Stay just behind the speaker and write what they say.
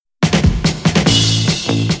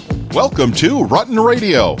Welcome to Rutten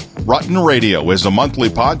Radio. Rutten Radio is a monthly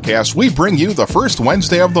podcast we bring you the first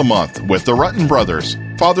Wednesday of the month with the Rutten brothers.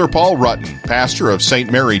 Father Paul Rutten, pastor of St.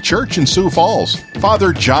 Mary Church in Sioux Falls.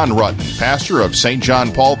 Father John Rutten, pastor of St.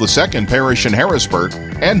 John Paul II Parish in Harrisburg.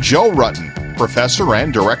 And Joe Rutten, professor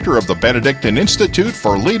and director of the Benedictine Institute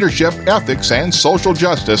for Leadership, Ethics, and Social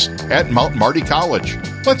Justice at Mount Marty College.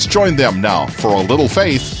 Let's join them now for a little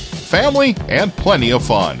faith, family, and plenty of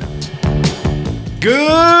fun.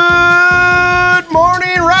 Good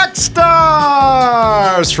morning, rock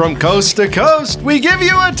stars! From coast to coast, we give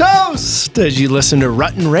you a toast as you listen to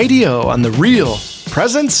Rutten Radio on the Real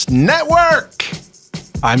Presence Network.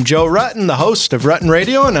 I'm Joe Rutten, the host of Rutten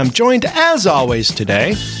Radio, and I'm joined, as always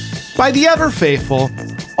today, by the ever-faithful,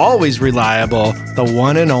 always reliable, the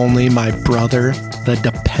one and only, my brother, the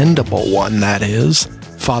dependable one, that is,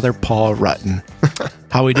 Father Paul Rutten.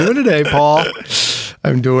 How we doing today, Paul?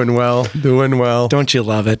 I'm doing well. Don't you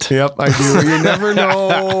love it? Yep, I do. You never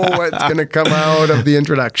know what's going to come out of the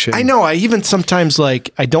introduction. I know. I even sometimes, I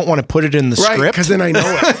don't want to put it in the script. Right, because then I know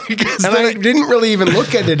it. And I didn't really even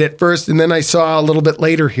look at it at first, and then I saw a little bit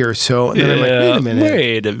later here. So and then I'm like,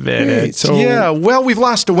 wait a minute. Yeah, well, we've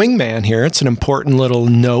lost a wingman here. It's an important little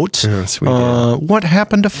note. Yes, we did. What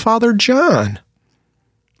happened to Father John?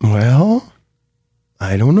 Well,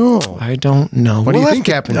 I don't know. What do you think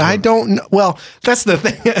happened to him? I don't know. Well, that's the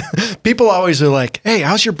thing. People always are like, hey,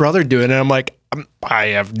 how's your brother doing? And I'm like, I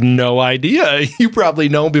have no idea. You probably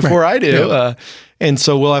know before I do. Yeah. And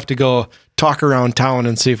so we'll have to go talk around town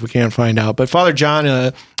and see if we can find out. But Father John,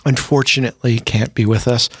 unfortunately, can't be with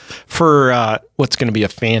us for what's going to be a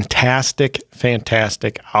fantastic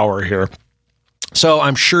hour here. So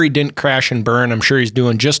I'm sure he didn't crash and burn. I'm sure he's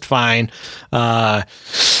doing just fine.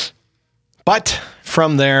 But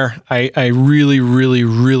from there, I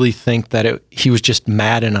really think that he was just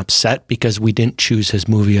mad and upset because we didn't choose his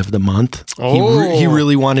movie of the month. Oh. He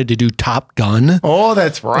really wanted to do Top Gun. Oh,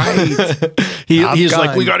 that's right. He's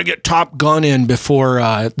like, we got to get Top Gun in before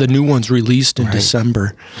the new one's released in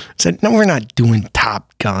December. I said, no, we're not doing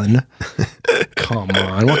Top Gun. Come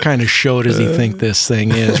on. What kind of show does he think this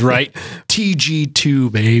thing is, right? TG2,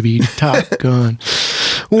 baby. Top Gun.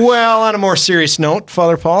 Well, on a more serious note,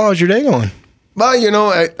 Father Paul, how's your day going? Well,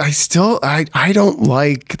 I don't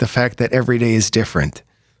like the fact that every day is different.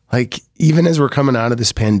 Like, even as we're coming out of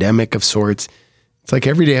this pandemic of sorts, it's like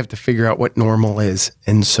every day I have to figure out what normal is.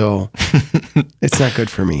 And so it's not good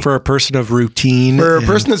for me. For a person of routine. For a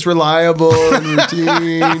person that's reliable and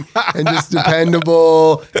routine and just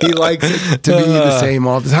dependable, he likes it to be the same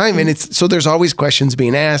all the time. And so there's always questions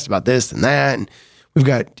being asked about this and that. And we've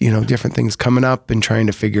got, different things coming up and trying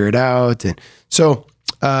to figure it out. And so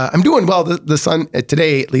I'm doing well. The sun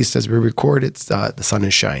today, at least as we record, the sun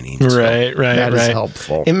is shining. So right. That is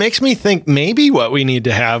helpful. It makes me think maybe what we need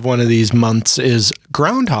to have one of these months is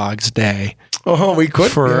Groundhog's Day. Oh, we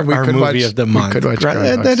could for our movie of the month. We could watch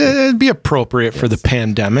It'd be appropriate for the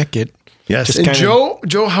pandemic. Yes. And Joe,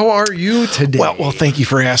 how are you today? Well, thank you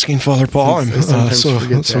for asking, Father Paul. I'm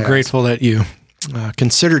so grateful that you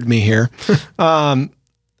considered me here. Well,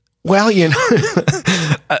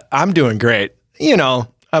 I'm doing great.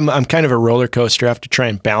 I'm kind of a roller coaster. I have to try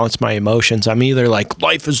and balance my emotions. I'm either like,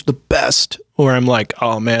 life is the best, or I'm like,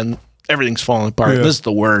 oh man, everything's falling apart. Yeah. This is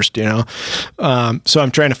the worst, So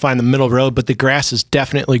I'm trying to find the middle road, but the grass is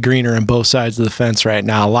definitely greener on both sides of the fence right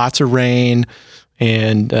now. Lots of rain.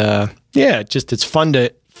 And it's fun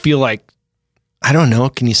to feel like, I don't know,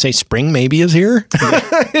 can you say spring maybe is here?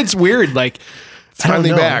 It's weird. Like, it's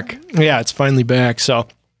finally back. Yeah, it's finally back. So,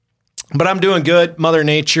 but I'm doing good. Mother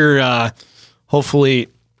Nature, hopefully,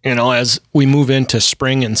 as we move into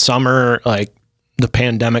spring and summer, like the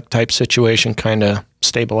pandemic type situation kind of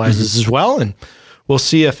stabilizes as well. And we'll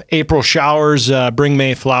see if April showers bring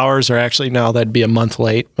May flowers, or actually, no, that'd be a month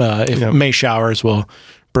late. May showers will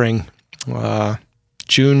bring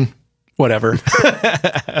June, whatever.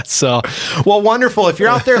 So, well, wonderful. If you're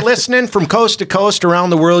out there listening from coast to coast around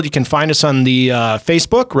the world, you can find us on the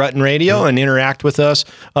Facebook, Rutten Radio, and interact with us.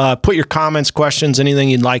 Put your comments, questions, anything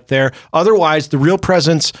you'd like there. Otherwise, the Real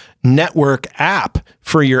Presence Network app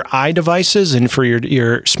for your iDevices and for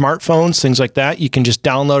your smartphones, things like that, you can just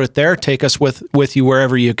download it there. Take us with you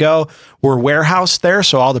wherever you go. We're warehoused there,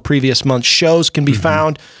 so all the previous month's shows can be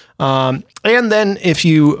found. And then if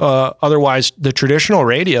you, otherwise the traditional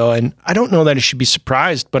radio, and I don't know that you should be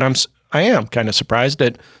surprised, but I am kind of surprised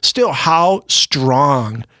at still how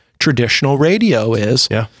strong traditional radio is.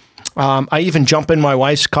 Yeah. I even jump in my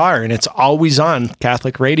wife's car and it's always on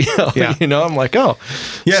Catholic radio. Yeah. I'm like, oh.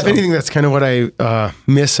 Yeah, if anything, that's kind of what I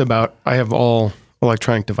miss about, I have all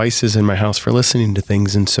electronic devices in my house for listening to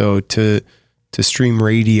things. And so to to stream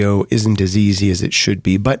radio isn't as easy as it should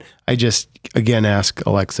be. But I just, again, ask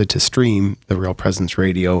Alexa to stream the Real Presence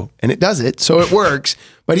radio, and it does it, so it works.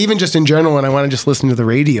 But even just in general, when I want to just listen to the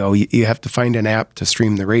radio, you have to find an app to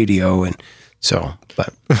stream the radio. And so,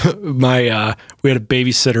 but we had a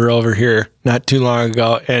babysitter over here not too long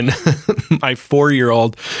ago, and my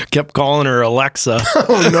 4-year-old kept calling her Alexa.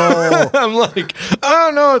 oh no! I'm like,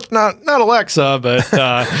 oh no, it's not Alexa, but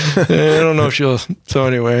I don't know if she'll. So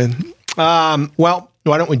anyway, well,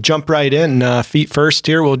 why don't we jump right in? Feet first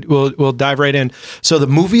here. We'll dive right in. So the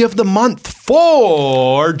movie of the month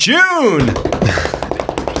for June,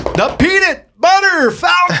 The Peanut Butter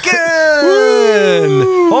Falcon.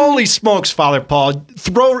 Holy smokes, Father Paul!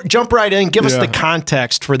 Jump right in. Give us the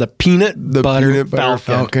context for the Peanut Butter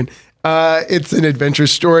Falcon. It's an adventure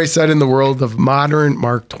story set in the world of modern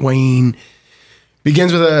Mark Twain.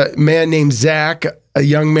 Begins with a man named Zach, a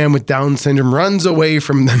young man with Down syndrome, runs away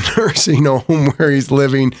from the nursing home where he's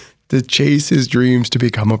living to chase his dreams to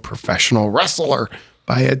become a professional wrestler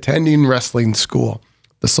by attending wrestling school,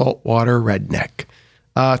 the Saltwater Redneck.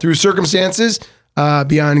 Through circumstances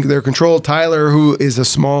beyond their control, Tyler, who is a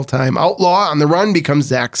small-time outlaw on the run, becomes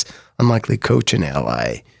Zach's unlikely coach and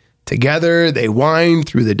ally. Together, they wind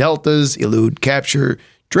through the deltas, elude capture,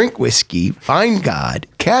 drink whiskey, find God,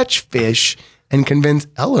 catch fish, and convince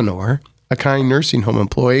Eleanor, a kind nursing home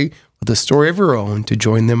employee with a story of her own, to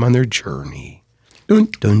join them on their journey. Dun,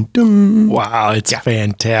 dun, dun. Wow, it's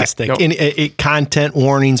fantastic. Yeah, no. And content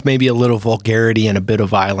warnings, maybe a little vulgarity and a bit of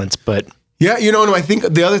violence, but... Yeah, and I think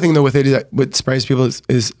the other thing, though, with it is that what surprised people is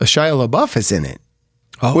Shia LaBeouf is in it.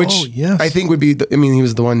 Oh, which yes. I think would be, he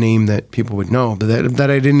was the one name that people would know, but that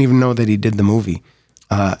I didn't even know that he did the movie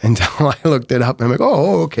until I looked it up. And I'm like,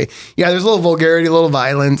 oh, okay. Yeah, there's a little vulgarity, a little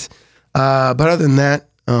violence. But other than that,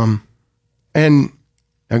 and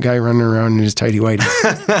a guy running around in his tighty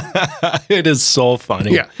whities. It is so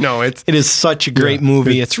funny. Yeah, no, it is such a great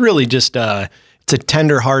movie. It's really just it's a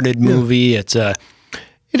tender-hearted movie.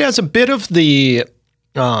 It has a bit of the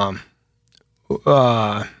I'm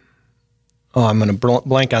going to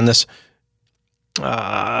blank on this.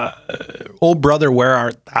 Old Brother, Where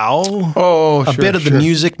Art Thou? Oh, a bit of the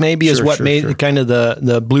music maybe is what made kind of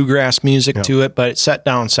the bluegrass music to it, but it's set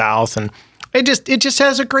down south, and it just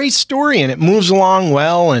has a great story, and it moves along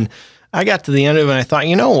well. And I got to the end of it, and I thought,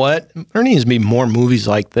 you know what? There needs to be more movies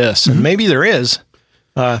like this, and maybe there is.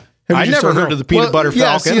 I never heard of the Peanut Butter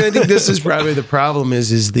Falcon. See, I think this is probably the problem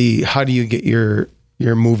is the how do you get your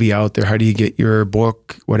movie out there? How do you get your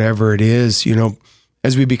book, whatever it is,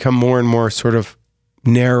 as we become more and more sort of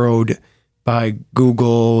narrowed by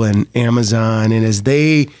Google and Amazon, and as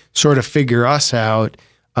they sort of figure us out,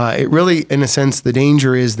 it really, in a sense, the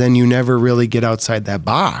danger is then you never really get outside that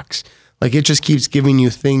box. Like it just keeps giving you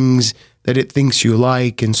things that it thinks you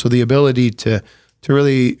like, and so the ability to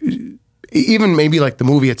really, even maybe like the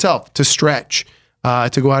movie itself, to stretch,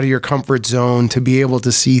 to go out of your comfort zone, to be able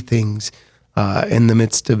to see things in the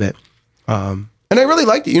midst of it. And I really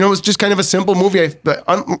liked it. It was just kind of a simple movie.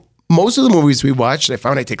 Most of the movies we watched, I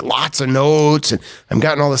found I take lots of notes and I'm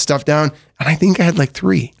gotten all this stuff down. And I think I had like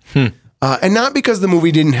 3. And not because the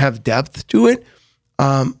movie didn't have depth to it.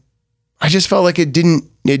 I just felt like it didn't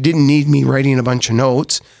need me writing a bunch of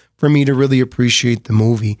notes for me to really appreciate the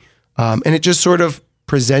movie. And it just sort of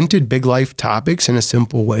presented big life topics in a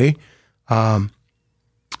simple way.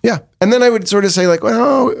 Yeah. And then I would sort of say like,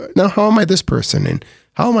 well, now how am I this person? And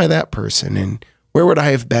how am I that person? And where would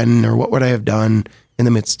I have been, or what would I have done in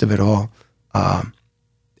the midst of it all?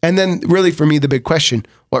 And then really for me, the big question,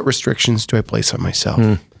 what restrictions do I place on myself?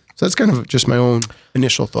 So that's kind of just my own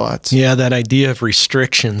initial thoughts. Yeah, that idea of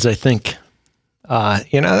restrictions, I think, I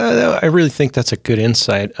really think that's a good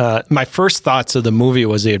insight. My first thoughts of the movie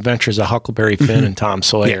was the adventures of Huckleberry Finn and Tom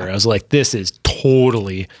Sawyer. I was like, this is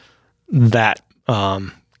totally that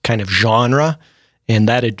kind of genre and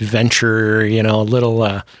that adventure,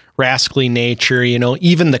 little rascally nature,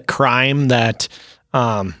 even the crime that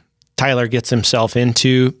Tyler gets himself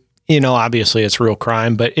into, obviously it's real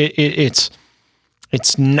crime, but it's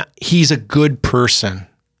not, he's a good person,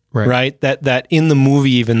 right? That in the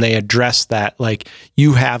movie, even they address that, like,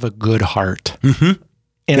 you have a good heart.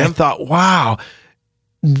 And I thought, wow,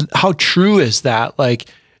 how true is that? Like,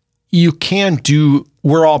 you can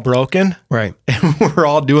we're all broken. Right. And we're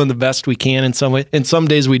all doing the best we can in some way. And some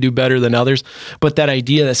days we do better than others. But that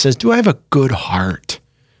idea that says, do I have a good heart?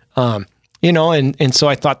 And so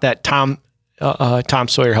I thought that Tom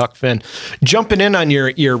Sawyer, Huck Finn, jumping in on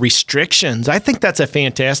your restrictions, I think that's a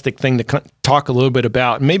fantastic thing to talk a little bit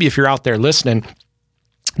about. Maybe if you're out there listening,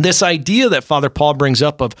 this idea that Father Paul brings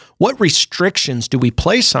up of what restrictions do we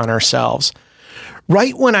place on ourselves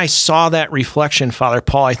right when I saw that reflection, Father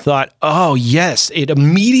Paul, I thought, oh, yes, it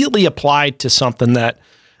immediately applied to something that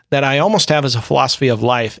I almost have as a philosophy of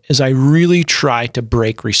life, is I really try to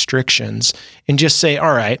break restrictions and just say,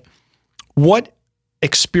 all right, what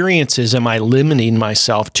experiences am I limiting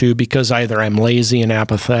myself to because either I'm lazy and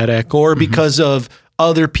apathetic or because of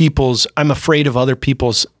other people's, I'm afraid of other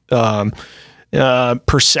people's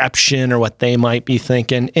perception or what they might be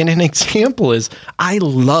thinking. And an example is I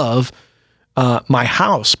love my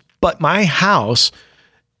house, but my house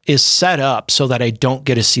is set up so that I don't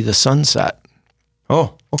get to see the sunset.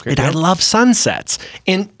 Oh, okay. And I love sunsets.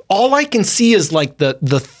 And all I can see is like the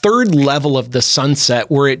third level of the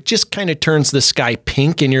sunset where it just kind of turns the sky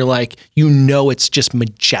pink and you're like, you know, it's just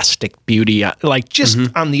majestic beauty, like just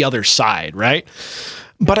on the other side, right?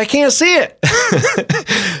 But I can't see it.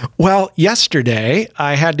 Well, yesterday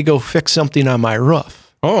I had to go fix something on my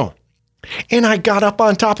roof. Oh. And I got up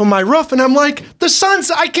on top of my roof and I'm like, the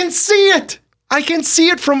sun's, I can see it. I can see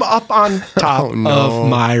it from up on top of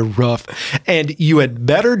my roof. And you had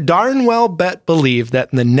better darn well believe that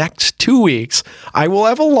in the next 2 weeks, I will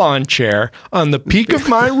have a lawn chair on the peak of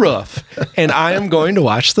my roof and I am going to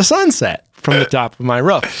watch the sunset from the top of my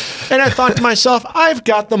roof. And I thought to myself, I've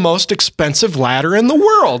got the most expensive ladder in the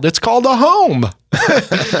world. It's called a home.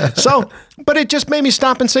 But it just made me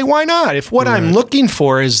stop and say, why not? If what I'm looking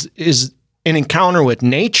for is an encounter with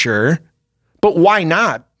nature, but why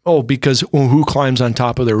not? Oh, because who climbs on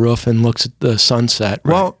top of the roof and looks at the sunset?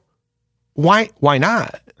 Right. Well, why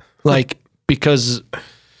not? Like, because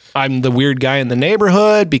I'm the weird guy in the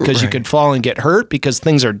neighborhood, because you could fall and get hurt, because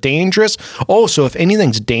things are dangerous. Oh, so if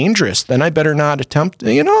anything's dangerous, then I better not attempt,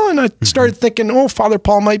 and I started thinking, oh, Father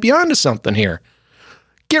Paul might be onto something here.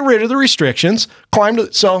 Get rid of the restrictions, so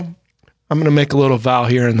I'm going to make a little vow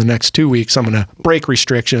here in the next 2 weeks. I'm going to break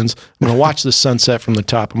restrictions. I'm going to watch the sunset from the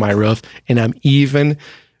top of my roof, and I'm even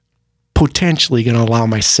potentially going to allow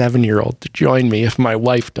my 7-year-old to join me if my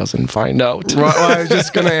wife doesn't find out. Well, I was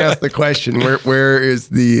just going to ask the question: where is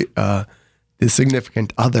the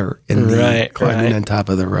significant other in the climbing on top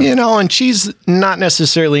of the roof? And she's not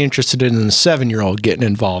necessarily interested in the 7-year-old getting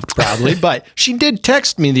involved, probably. But she did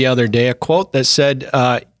text me the other day a quote that said,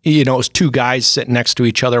 it was two guys sitting next to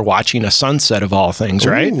each other watching a sunset of all things,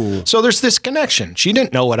 right? Ooh. So there's this connection. She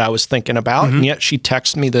didn't know what I was thinking about, and yet she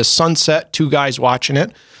texted me this sunset, two guys watching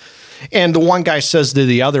it. And the one guy says to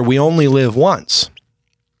the other, we only live once.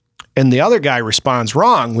 And the other guy responds,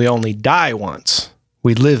 wrong, we only die once.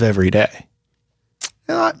 We live every day.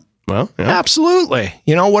 Absolutely.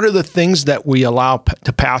 What are the things that we allow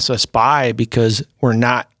to pass us by because we're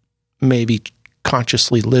not maybe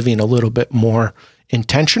consciously living a little bit more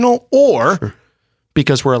intentional, or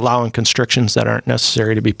because we're allowing constrictions that aren't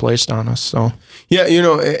necessary to be placed on us? So, yeah,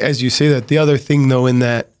 as you say that, the other thing though, in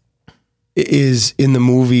that is in the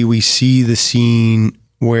movie, we see the scene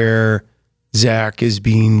where Zach is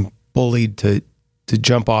being bullied to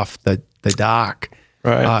jump off the dock.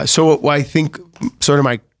 Right. So I think sort of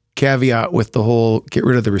my caveat with the whole get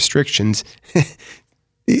rid of the restrictions,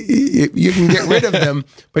 you can get rid of them,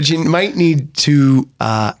 but you might need to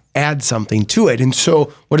add something to it. And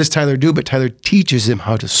so what does Tyler do? But Tyler teaches him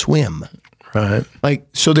how to swim. Right.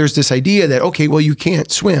 So there's this idea that, okay, well, you can't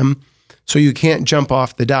swim, so you can't jump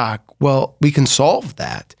off the dock. Well, we can solve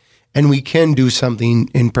that, and we can do something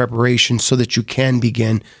in preparation so that you can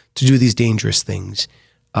begin to do these dangerous things,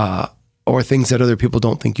 or things that other people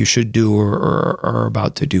don't think you should do or are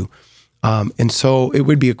about to do. And so it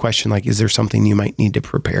would be a question like, is there something you might need to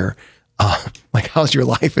prepare? Like, how's your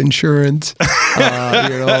life insurance?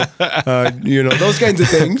 Those kinds of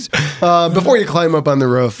things before you climb up on the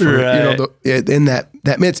roof, or, in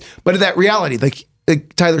that midst. But that reality, like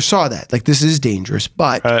Tyler saw that, like, this is dangerous,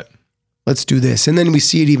 but let's do this. And then we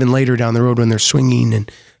see it even later down the road when they're swinging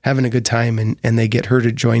and having a good time, and they get her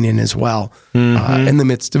to join in as well in the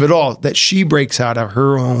midst of it all, that she breaks out of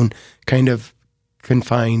her own kind of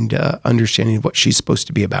confined understanding of what she's supposed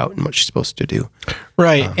to be about and what she's supposed to do.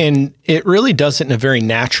 Right. And it really does it in a very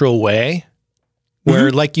natural way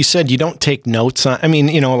where, like you said, you don't take notes on,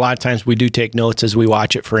 a lot of times we do take notes as we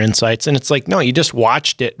watch it for insights, and it's like, no, you just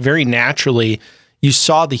watched it very naturally. You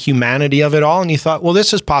saw the humanity of it all, and you thought, well,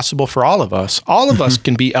 this is possible for all of us. All of us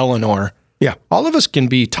can be Eleanor. Yeah. All of us can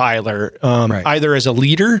be Tyler, either as a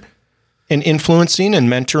leader and influencing and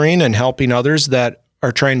mentoring and helping others that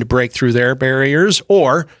are trying to break through their barriers,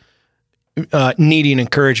 or needing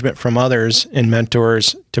encouragement from others and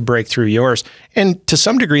mentors to break through yours. And to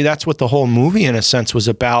some degree, that's what the whole movie, in a sense, was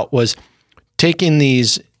about, was taking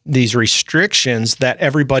these restrictions that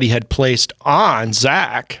everybody had placed on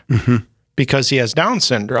Zach because he has Down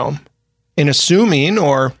syndrome, and assuming,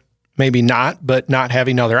 or maybe not, but not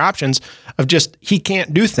having other options of just, he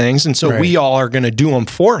can't do things. And so we all are going to do them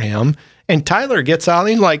for him. And Tyler gets out and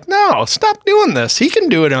he's like, no, stop doing this. He can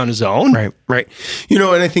do it on his own. Right. You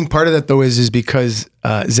know, and I think part of that though is because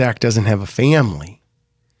Zach doesn't have a family.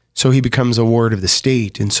 So he becomes a ward of the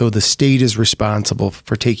state. And so the state is responsible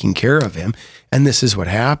for taking care of him. And this is what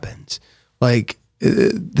happens. Like,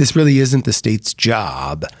 this really isn't the state's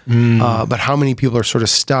job, but how many people are sort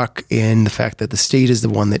of stuck in the fact that the state is the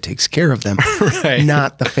one that takes care of them,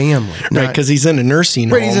 not the family. Right, because he's in a nursing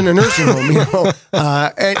home. Right, he's in a nursing home, you know,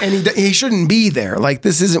 and he shouldn't be there. Like,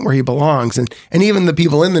 this isn't where he belongs. And even the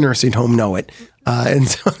people in the nursing home know it. And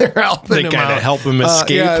so they're helping him out. They kind of help him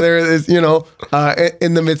escape. Yeah, there is, you know,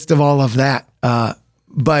 in the midst of all of that.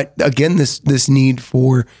 But again, this need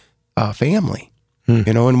for family.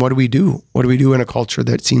 You know, and what do we do? What do we do in a culture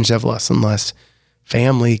that seems to have less and less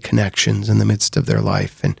family connections in the midst of their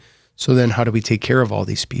life? And so then how do we take care of all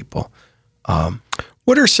these people?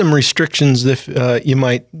 What are some restrictions that you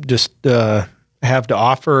might just have to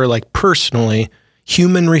offer, like personally,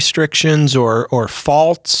 human restrictions or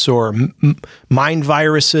faults or mind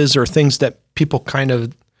viruses or things that people kind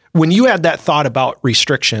of, when you had that thought about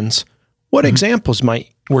restrictions, what examples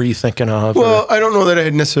were you thinking of? Well, I don't know that I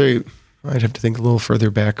had necessarily... I'd have to think a little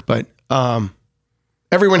further back, but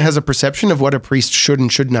everyone has a perception of what a priest should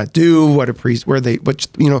and should not do,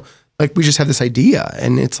 you know, like we just have this idea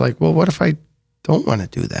and it's like, well, what if I don't want to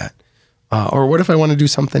do that? Or what if I want to do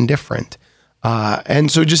something different?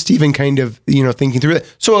 And so just even kind of, you know, thinking through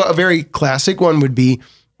that. So a very classic one would be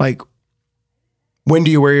like, when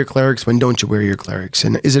do you wear your clerics? When don't you wear your clerics?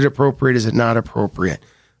 And is it appropriate? Is it not appropriate?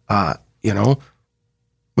 You know,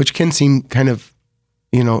 which can seem kind of,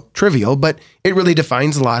 you know, trivial, but it really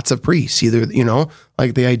defines lots of priests, either, you know,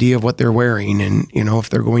 like the idea of what they're wearing and, you know, if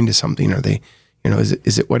they're going to something, are they, you know,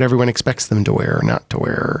 is it what everyone expects them to wear or not to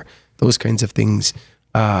wear, or those kinds of things.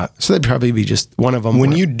 So that'd probably be just one of them.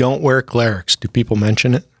 When you don't wear clerics, do people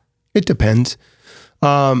mention it? It depends.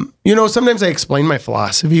 You know, sometimes I explain my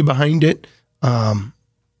philosophy behind it.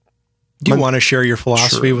 Do you want to share your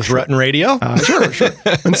philosophy with Ruttin Radio? Sure.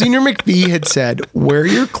 Monsignor McPhee had said, wear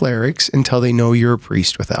your clerics until they know you're a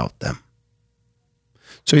priest without them.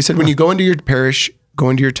 So he said, when you go into your parish,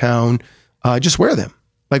 go into your town, just wear them.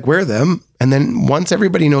 Like, wear them. And then once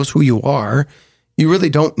everybody knows who you are, you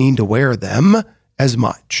really don't need to wear them as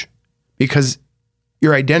much because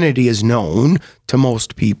your identity is known to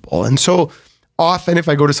most people. And so often if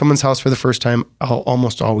I go to someone's house for the first time, I'll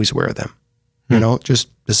almost always wear them. You know, just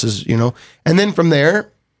this is, you know, and then from there,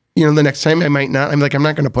 you know, the next time I might not, I'm not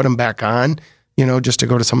going to put them back on, you know, just to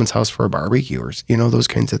go to someone's house for a barbecue or, you know, those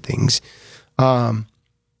kinds of things.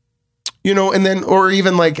 You know, and then, or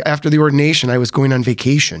even like after the ordination, I was going on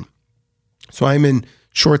vacation. So I'm in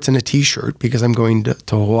shorts and a t-shirt because I'm going to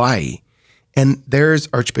Hawaii. And there's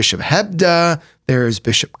Archbishop Hebda, there's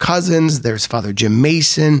Bishop Cousins, there's Father Jim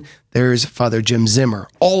Mason, there's Father Jim Zimmer,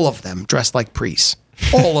 all of them dressed like priests.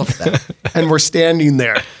 All of them. And we're standing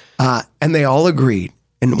there. And they all agreed,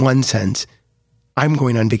 in one sense, I'm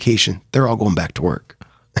going on vacation. They're all going back to work.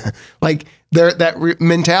 Like, that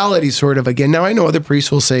mentality sort of, again, now I know other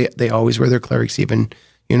priests will say they always wear their clerics even,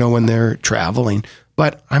 you know, when they're traveling.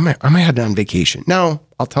 But I'm heading on vacation. Now,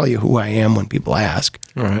 I'll tell you who I am when people ask.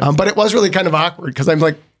 Right. But it was really kind of awkward because I'm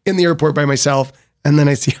like in the airport by myself. And then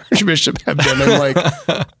I see Archbishop Hebden, and I'm like,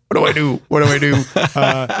 what do I do? What do I do?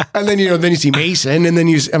 And then, you know, then you see Mason, and then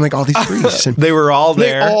I'm like, all these priests. And they were all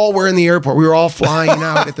there. They all were in the airport. We were all flying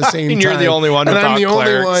out at the same time. And you're the only one who And I'm the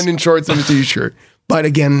clerics. only one in shorts and a t-shirt. But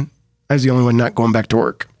again, I was the only one not going back to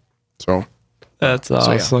work. So that's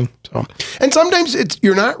awesome. So and sometimes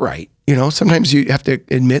you're not right. You know, sometimes you have to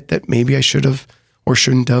admit that maybe I should have or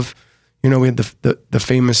shouldn't have. You know, we had the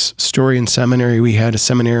famous story in seminary. We had a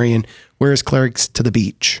seminarian wear his clerics to the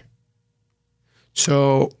beach.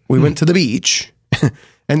 So we went to the beach,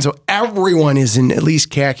 and so everyone is in at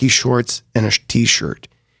least khaki shorts and a t-shirt,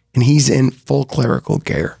 and he's in full clerical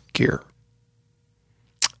gear.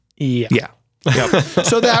 Yeah. Yep.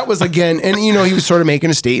 So that was again, and you know, he was sort of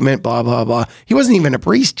making a statement, blah, blah, blah. He wasn't even a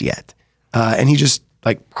priest yet. And he just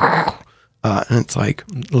like, and it's like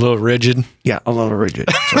a little rigid. Yeah, a little rigid.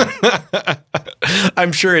 So.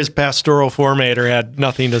 I'm sure his pastoral formator had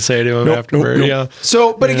nothing to say to him afterward. Nope. Yeah.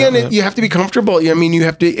 So, but again, you have to be comfortable. I mean, you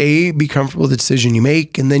have to be comfortable with the decision you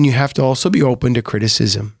make, and then you have to also be open to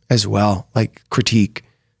criticism as well, like critique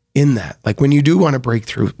in that. Like when you do want to break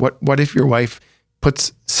through, what if your wife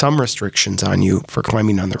puts some restrictions on you for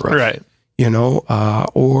climbing on the roof? Right. You know,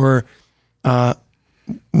 or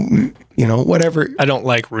whatever. I don't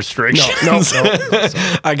like restrictions. No.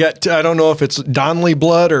 I don't know if it's Donnelly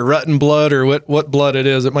blood or Rutten blood or what blood it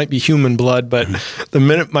is. It might be human blood, but the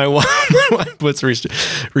minute my wife puts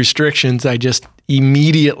restrictions, I just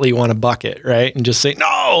immediately want to buck it, right? And just say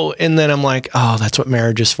no. And then I'm like, oh, that's what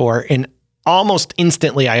marriage is for. And almost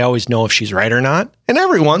instantly, I always know if she's right or not. And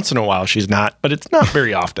every once in a while, she's not, but it's not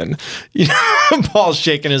very often. Paul's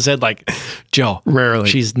shaking his head like, Joe, rarely.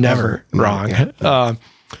 She's never wrong. Yeah.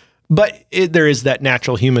 But there is that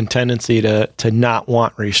natural human tendency to not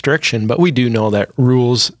want restriction. But we do know that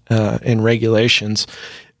rules and regulations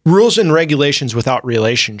without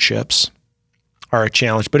relationships are a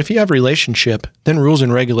challenge. But if you have a relationship, then rules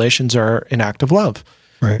and regulations are an act of love.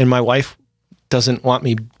 Right. And my wife doesn't want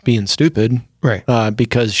me being stupid, right?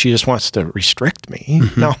 Because she just wants to restrict me.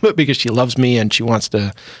 No, but because she loves me and she wants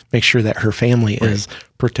to make sure that her family is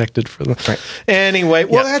protected for them. Right. Anyway,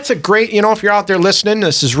 well, that's a great, if you're out there listening,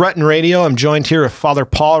 this is Rutten Radio. I'm joined here with Father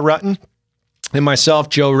Paul Rutten and myself,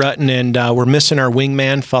 Joe Rutten, and we're missing our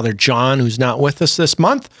wingman, Father John, who's not with us this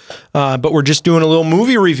month. But we're just doing a little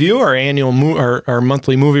movie review, our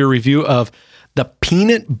monthly movie review of The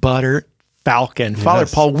Peanut Butter Falcon. Yes. Father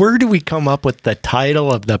Paul, where do we come up with the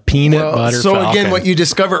title of The Peanut Butter Falcon? So again, what you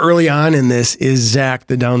discover early on in this is Zach,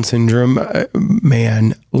 the Down syndrome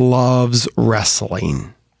man, loves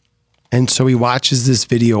wrestling. And so he watches this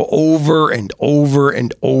video over and over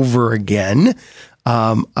and over again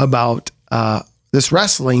about this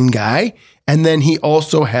wrestling guy. And then he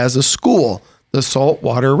also has a school, the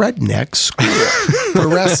Saltwater Redneck School for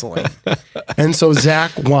wrestling. And so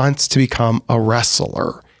Zach wants to become a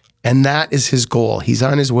wrestler. And that is his goal. He's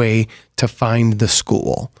on his way to find the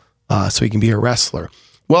school so he can be a wrestler.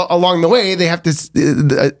 Well, along the way, they have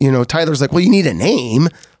to, Tyler's like, well, you need a name.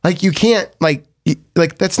 Like, you can't, like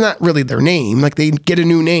that's not really their name. Like, they get a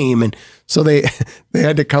new name. And so they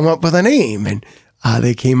had to come up with a name. And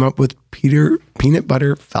they came up with Peanut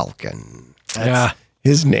Butter Falcon. That's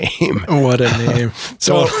his name. What a name.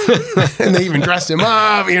 So, and they even dressed him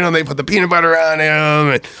up, they put the peanut butter on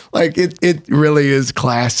him. And like, it really is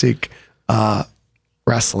classic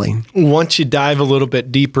wrestling. Once you dive a little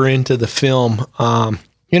bit deeper into the film,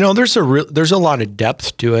 there's a lot of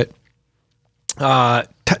depth to it.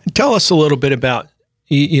 Tell us a little bit about,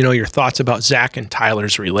 your thoughts about Zach and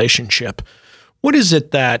Tyler's relationship. What is it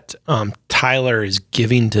that Tyler is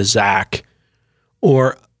giving to Zach,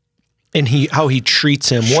 and how he treats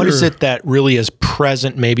him? Sure. What is it that really is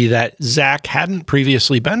present, maybe that Zach hadn't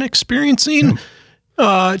previously been experiencing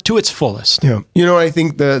to its fullest? Yeah. I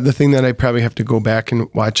think the thing that I probably have to go back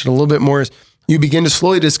and watch it a little bit more is you begin to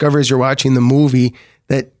slowly discover as you're watching the movie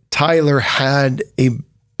that Tyler had a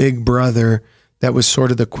big brother that was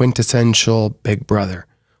sort of the quintessential big brother.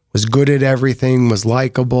 Was good at everything, was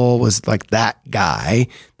likable, was like that guy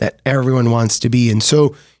that everyone wants to be. And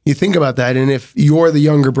so you think about that, and if you're the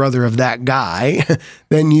younger brother of that guy,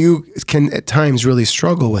 then you can at times really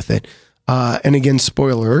struggle with it. And again,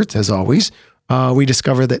 spoiler alert, as always, we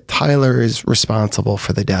discover that Tyler is responsible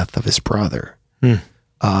for the death of his brother.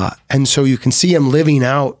 And so you can see him living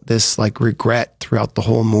out this like regret throughout the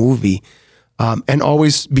whole movie, and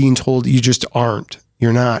always being told you just aren't.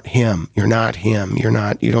 You're not him. You're not him. You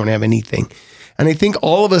don't have anything. And I think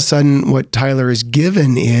all of a sudden what Tyler is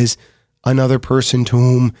given is another person to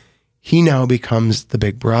whom he now becomes the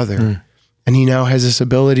big brother. And he now has this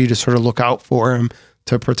ability to sort of look out for him,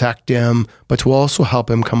 to protect him, but to also help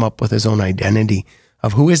him come up with his own identity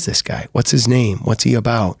of who is this guy? What's his name? What's he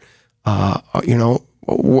about? How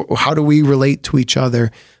do we relate to each other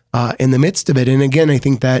in the midst of it? And again, I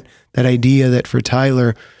think that idea that for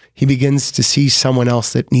Tyler, he begins to see someone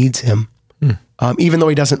else that needs him, even though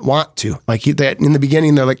he doesn't want to. Like in the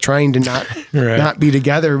beginning, they're like trying to not be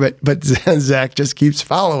together, but Zach just keeps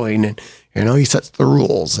following, and he sets the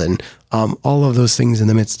rules and all of those things in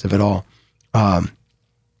the midst of it all.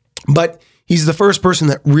 But he's the first person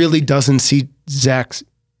that really doesn't see Zach's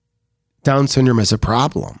Down syndrome as a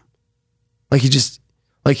problem. Like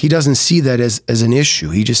he doesn't see that as an issue.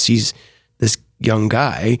 He just sees this young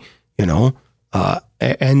guy,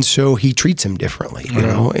 and so he treats him differently,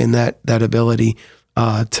 in that ability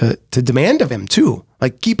to demand of him too.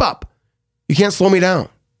 Like, keep up. You can't slow me down.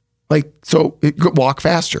 Like, so walk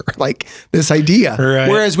faster. Like this idea. Right.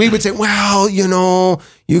 Whereas we would say, well,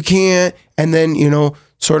 you can't. And then,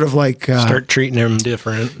 sort of like start treating him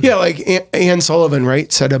different. Yeah, like Anne Sullivan,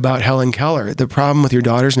 right, said about Helen Keller. The problem with your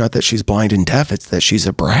daughter's not that she's blind and deaf; it's that she's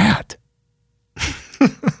a brat.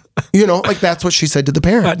 Like that's what she said to the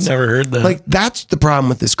parents. I'd never heard that. Like, that's the problem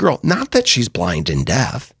with this girl. Not that she's blind and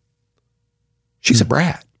deaf. She's a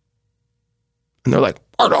brat. And they're like,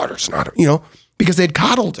 our daughter's not, because they'd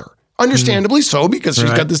coddled her. Understandably so, because she's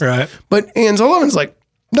got this. Right. But Ann Sullivan's like,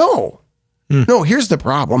 no, here's the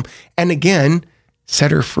problem. And again, set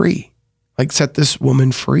her free. Like, set this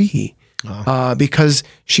woman free. Because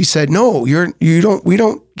she said, no, we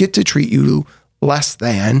don't get to treat you less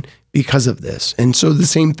than because of this. And so the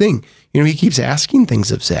same thing, he keeps asking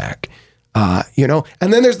things of Zach, and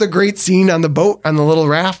then there's the great scene on the boat, on the little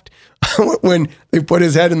raft, when they put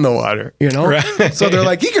his head in the water, Right. So they're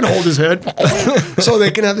like, he can hold his head so they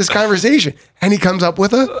can have this conversation. And he comes up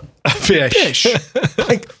with a Fish.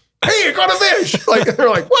 like, hey, I caught a fish. Like, they're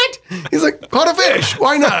like, what? He's like, caught a fish.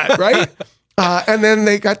 Why not? Right. And then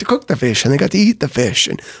they got to cook the fish and they got to eat the fish.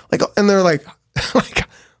 And they're like,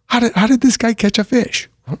 how did this guy catch a fish?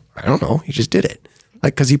 I don't know. He just did it.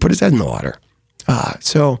 Like, cause he put his head in the water.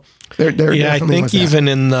 So they're I think even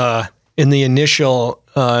in the initial,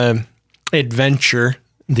 adventure,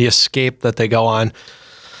 the escape that they go on,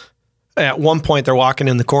 at one point they're walking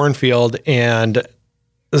in the cornfield and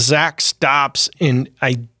Zach stops, and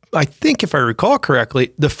I think if I recall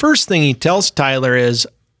correctly, the first thing he tells Tyler is,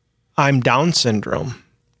 I'm Down syndrome.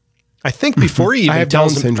 I think before he even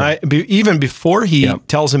tells him, even before he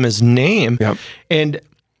tells him his name. Yep. And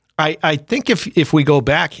I think if we go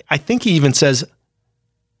back, I think he even says,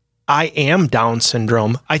 I am Down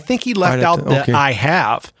syndrome. I think he left out the I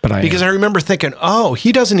have, because I remember thinking,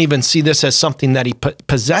 he doesn't even see this as something that he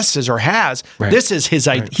possesses or has. Right. This is his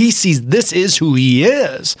idea. He sees this is who he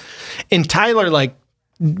is. And Tyler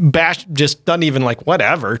just doesn't even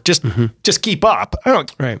whatever, just keep up.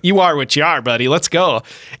 You are what you are, buddy. Let's go.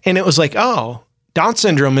 And it was like, Down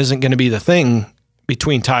syndrome isn't going to be the thing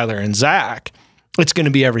between Tyler and Zach. It's going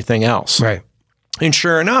to be everything else. Right. And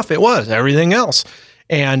sure enough, it was everything else.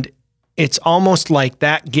 And it's almost like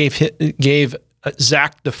that gave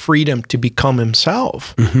Zach the freedom to become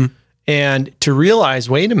himself and to realize,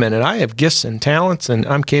 wait a minute, I have gifts and talents and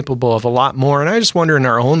I'm capable of a lot more. And I just wonder in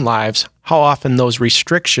our own lives, how often those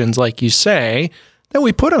restrictions, like you say, that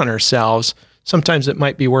we put on ourselves, sometimes it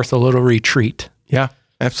might be worth a little retreat. Yeah,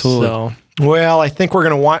 absolutely. So, well, I think we're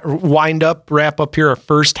going to wrap up here our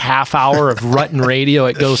first half hour of Rutten Radio.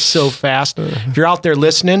 It goes so fast. If you're out there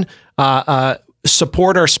listening,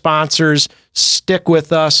 support our sponsors, stick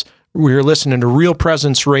with us. We're listening to Real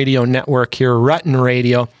Presence Radio Network here, Rutten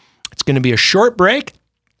Radio. It's going to be a short break,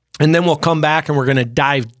 and then we'll come back and we're going to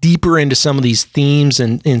dive deeper into some of these themes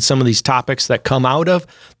and some of these topics that come out of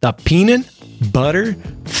the Peanut Butter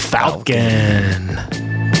Falcon.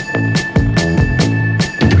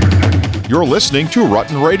 You're listening to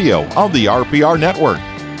Rutten Radio on the RPR Network.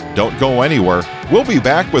 Don't go anywhere. We'll be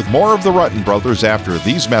back with more of the Rutten Brothers after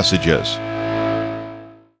these messages.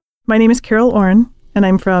 My name is Carol Orn, and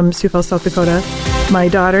I'm from Sioux Falls, South Dakota. My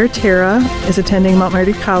daughter, Tara, is attending Mount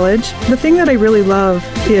Marty College. The thing that I really love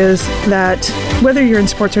is that whether you're in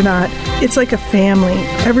sports or not, it's like a family.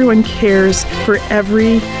 Everyone cares for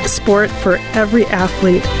every sport, for every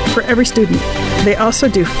athlete, for every student. They also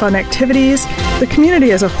do fun activities. The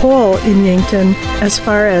community as a whole in Yankton, as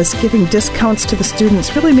far as giving discounts to the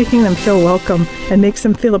students, really making them feel welcome and makes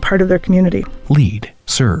them feel a part of their community. Lead,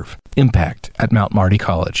 serve, impact at Mount Marty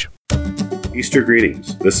College. Easter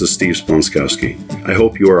greetings. This is Steve Splonskowski. I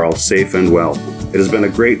hope you are all safe and well. It has been a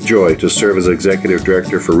great joy to serve as Executive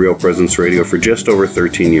Director for Real Presence Radio for just over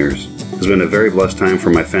 13 years. It has been a very blessed time for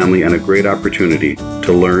my family and a great opportunity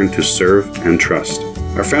to learn to serve and trust.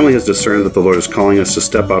 Our family has discerned that the Lord is calling us to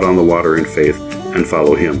step out on the water in faith and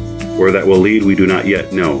follow Him. Where that will lead, we do not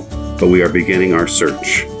yet know, but we are beginning our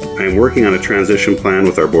search. I am working on a transition plan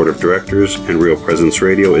with our Board of Directors, and Real Presence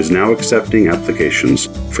Radio is now accepting applications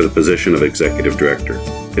for the position of Executive Director.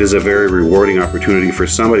 It is a very rewarding opportunity for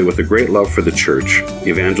somebody with a great love for the church,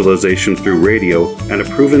 evangelization through radio, and a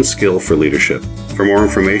proven skill for leadership. For more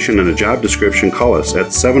information and a job description, call us at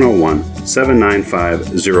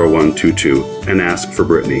 701-795-0122 and ask for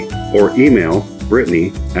Brittany, or email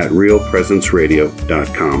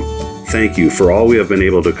brittany@realpresenceradio.com. Thank you for all we have been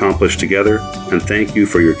able to accomplish together, and thank you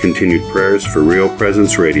for your continued prayers for Real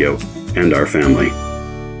Presence Radio and our family.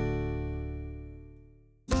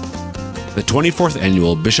 The 24th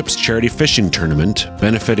Annual Bishop's Charity Fishing Tournament,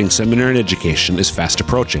 benefiting seminary and education, is fast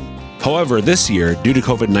approaching. However, this year, due to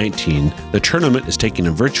COVID-19, the tournament is taking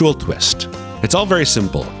a virtual twist. It's all very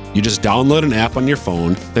simple. You just download an app on your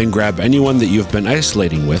phone, then grab anyone that you've been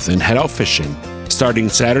isolating with and head out fishing, starting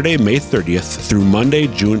Saturday, May 30th through Monday,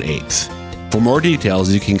 June 8th. For more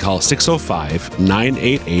details, you can call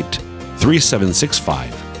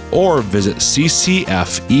 605-988-3765 or visit ccfesd.org.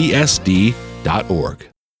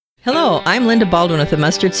 Hello, I'm Linda Baldwin with the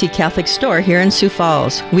Mustard Seed Catholic Store here in Sioux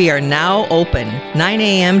Falls. We are now open 9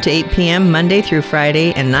 a.m. to 8 p.m. Monday through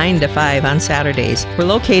Friday and 9 to 5 on Saturdays. We're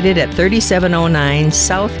located at 3709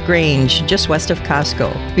 South Grange, just west of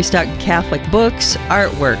Costco. We stock Catholic books,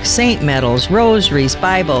 artwork, saint medals, rosaries,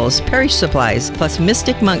 Bibles, parish supplies, plus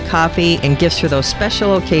Mystic Monk coffee and gifts for those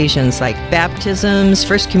special occasions like baptisms,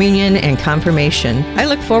 First Communion, and confirmation. I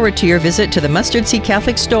look forward to your visit to the Mustard Seed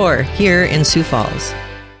Catholic Store here in Sioux Falls.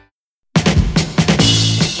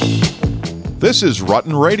 This is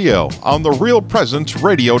Rutten Radio on the Real Presence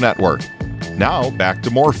Radio Network. Now, back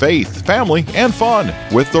to more faith, family, and fun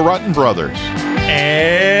with the Rutten Brothers.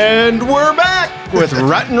 And we're back with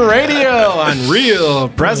Rutten Radio on Real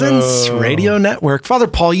Presence Radio Network. Father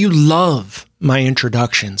Paul, you love my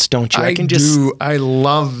introductions, don't you? I do. I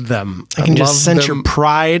love them. I can just sense your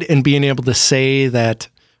pride in being able to say that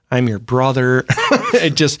I'm your brother.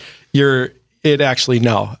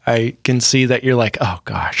 I can see that you're like, oh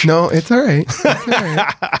gosh. No, it's all right. It's all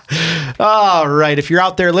right. All right. If you're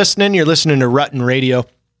out there listening, you're listening to Rutten Radio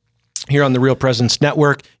here on the Real Presence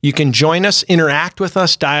Network. You can join us, interact with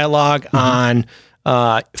us, dialogue on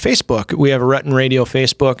Facebook. We have a Rutten Radio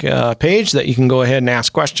Facebook page that you can go ahead and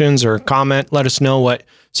ask questions or comment. Let us know what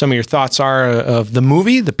some of your thoughts are of the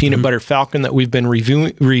movie, The Peanut Butter Falcon, that we've been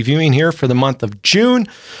reviewing here for the month of June.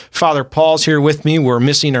 Father Paul's here with me. We're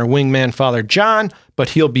missing our wingman, Father John,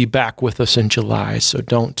 but he'll be back with us in July. So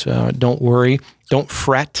don't worry. Don't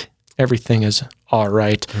fret. Everything is all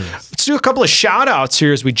right. Yes. Let's do a couple of shout outs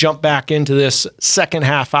here as we jump back into this second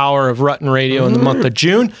half hour of Rutten Radio in the month of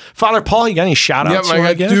June. Father Paul, you got any shout outs? Yeah,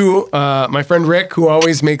 I do. My friend Rick, who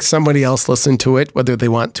always makes somebody else listen to it, whether they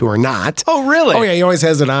want to or not. Oh, really? Oh, yeah. He always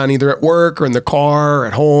has it on either at work or in the car or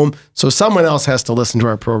at home. So someone else has to listen to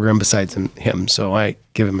our program besides him. So I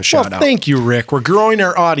give him a shout out. Thank you, Rick. We're growing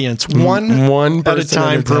our audience one at a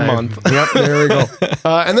time per month. Yep, there we go.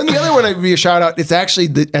 And then the other one would be a shout out. It's actually,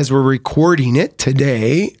 as we're recording it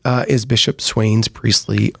today, is Bishop Swain's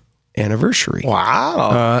priestly anniversary.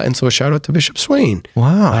 Wow. And so a shout out to Bishop Swain.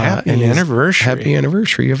 Wow. Happy anniversary. Happy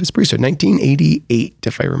anniversary of his priesthood. 1988,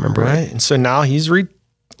 if I remember right. And so now he's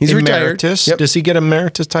retired. Yep. Does he get a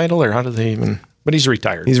emeritus title, or how do they even? But he's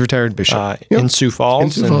retired. He's retired bishop. In Sioux Falls. In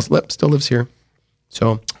Sioux Falls. Still lives here.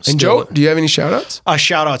 So, and Joe, do you have any shout outs?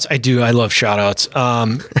 Shout outs. I do. I love shout outs.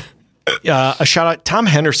 A shout out, Tom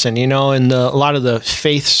Henderson, in a lot of the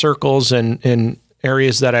faith circles and in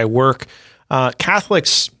areas that I work,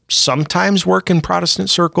 Catholics sometimes work in Protestant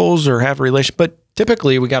circles or have relations, but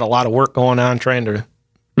typically we got a lot of work going on trying to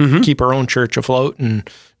keep our own church afloat and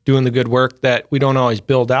doing the good work that we don't always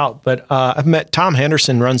build out. But I've met Tom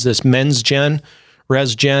Henderson, runs this men's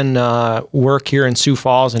res gen work here in Sioux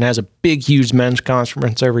Falls, and has a big, huge men's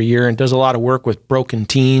conference every year, and does a lot of work with broken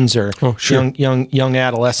teens or young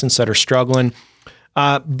adolescents that are struggling.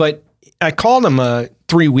 But I called him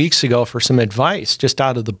 3 weeks ago for some advice, just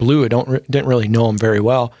out of the blue. I didn't really know him very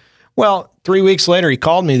well. Well, 3 weeks later, he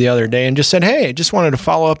called me the other day and just said, "Hey, I just wanted to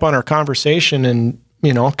follow up on our conversation and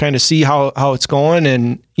kind of see how it's going,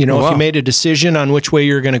 and if you made a decision on which way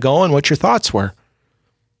you're going to go and what your thoughts were."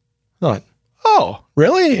 I thought, oh,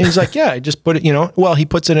 really? And he's like, yeah, I just put it, he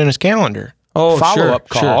puts it in his calendar. Oh, follow-up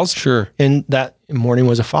calls. Sure. And that morning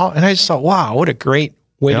was a follow. And I just thought, wow, what a great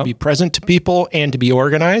way to be present to people and to be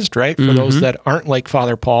organized, right? For those that aren't like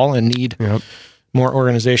Father Paul and need more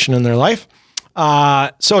organization in their life.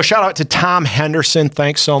 So a shout out to Tom Henderson.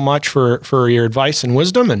 Thanks so much for your advice and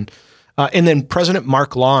wisdom. And then President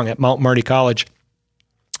Mark Long at Mount Marty College.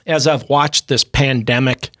 As I've watched this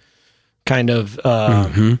pandemic kind of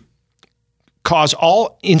cause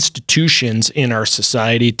all institutions in our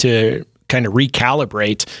society to kind of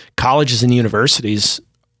recalibrate, colleges and universities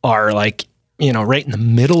are like, right in the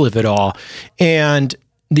middle of it all. And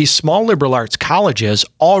these small liberal arts colleges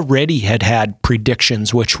already had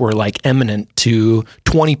predictions which were like imminent to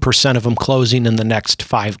 20% of them closing in the next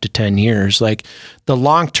 5 to 10 years. Like the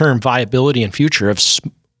long-term viability and future of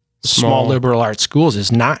small liberal arts schools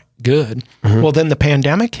is not good. Well, then the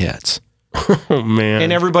pandemic hits. Oh, man.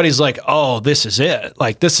 And everybody's like, oh, this is it.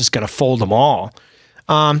 Like, this is going to fold them all.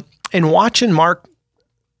 And watching Mark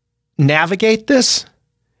navigate this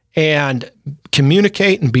and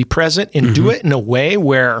communicate and be present and do it in a way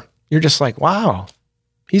where you're just like, wow,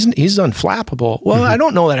 he's unflappable. Well, I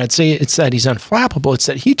don't know that I'd say it's that he's unflappable. It's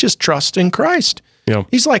that he just trusts in Christ. Yeah.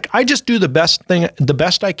 He's like, I just do the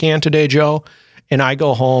best I can today, Joe, and I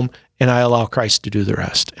go home and I allow Christ to do the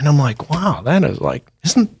rest. And I'm like, wow, that is like,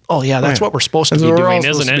 that's what we're supposed to be doing,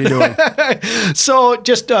 isn't it? So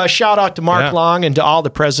just shout out to Mark Long and to all the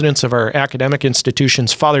presidents of our academic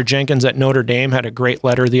institutions. Father Jenkins at Notre Dame had a great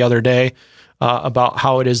letter the other day about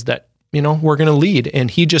how it is that, we're going to lead. And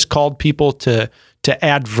he just called people to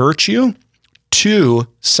add virtue to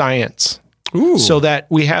science. Ooh. So that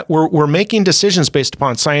we're making decisions based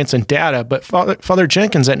upon science and data. But Father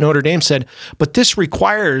Jenkins at Notre Dame said, but this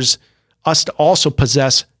requires us to also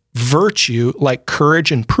possess virtue like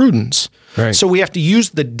courage and prudence. Right. So we have to use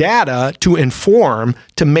the data to inform,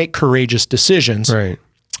 to make courageous decisions. Right.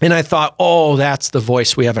 And I thought, that's the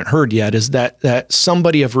voice we haven't heard yet, is that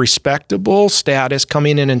somebody of respectable status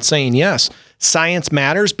coming in and saying, yes, science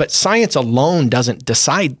matters, but science alone doesn't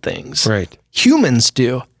decide things. Right. Humans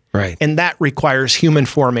do. Right. And that requires human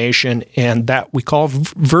formation, and that we call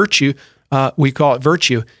virtue. We call it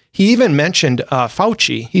virtue. He even mentioned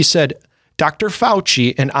Fauci. He said, Dr.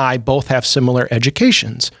 Fauci and I both have similar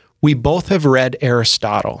educations. We both have read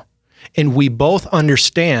Aristotle, and we both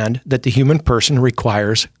understand that the human person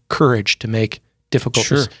requires courage to make difficult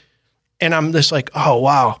decisions. And I'm just like, oh,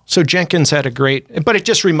 wow. So Jenkins had but it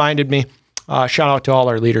just reminded me, shout out to all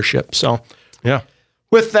our leadership. So yeah.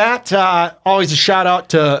 With that, always a shout out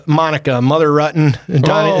to Monica, Mother Rutten. And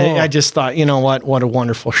Donnie, I just thought, what a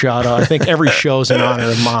wonderful shout out. I think every show's in honor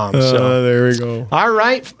of Mom. So there we go. All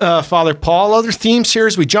right, Father Paul, other themes here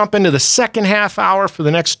as we jump into the second half hour for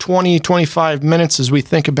the next 20, 25 minutes as we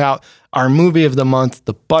think about our movie of the month,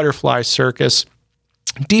 The Butterfly Circus.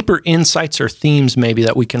 Deeper insights or themes maybe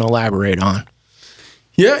that we can elaborate on.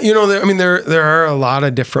 Yeah, there are a lot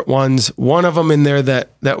of different ones. One of them in there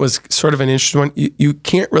that was sort of an interesting one. You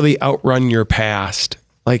can't really outrun your past.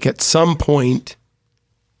 Like at some point,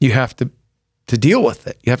 you have to deal with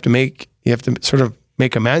it. You have to sort of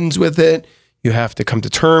make amends with it. You have to come to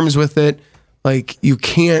terms with it. Like you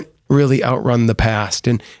can't really outrun the past.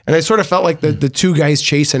 And I sort of felt like the two guys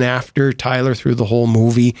chasing after Tyler through the whole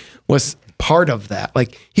movie was part of that.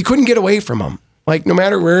 Like he couldn't get away from him. Like no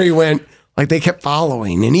matter where he went, like they kept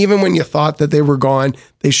following. And even when you thought that they were gone,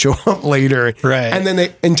 they show up later. Right. And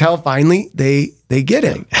then until finally they get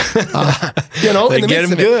him. They get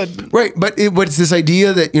him good. Right. But it's this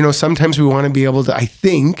idea that, sometimes we want to be able to, I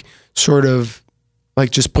think, sort of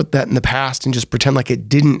like just put that in the past and just pretend like it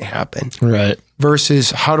didn't happen. Right.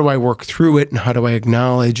 Versus how do I work through it and how do I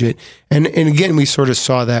acknowledge it? And again, we sort of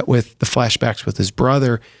saw that with the flashbacks with his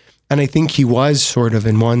brother. And I think he was sort of,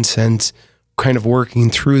 in one sense, kind of working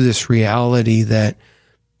through this reality that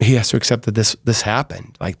he has to accept that this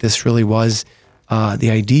happened. Like this really was the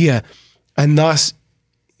idea. And thus,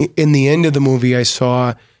 in the end of the movie, I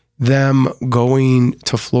saw them going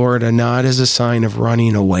to Florida not as a sign of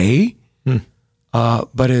running away,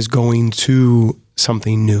 but as going to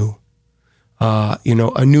something new.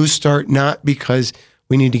 A new start, not because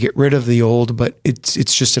we need to get rid of the old, but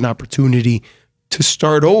it's just an opportunity to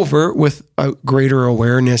start over with a greater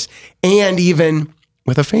awareness and even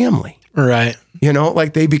with a family. Right.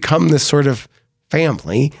 Like they become this sort of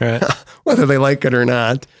family, right. Whether they like it or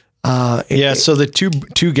not. So the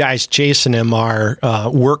two guys chasing him are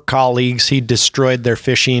work colleagues. He destroyed their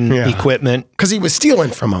fishing equipment. Because he was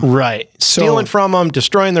stealing from them. Right. Stealing from them,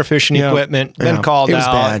 destroying their fishing equipment, then called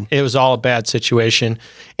out. Bad. It was all a bad situation.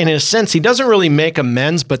 And in a sense, he doesn't really make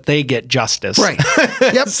amends, but they get justice. Right.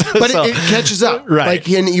 Yep. But it catches up. Right. Like,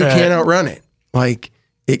 and you can't outrun it. Like,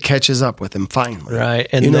 it catches up with him finally. Right.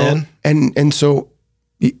 And then? And so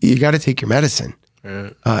you got to take your medicine.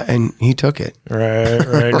 Right. And he took it.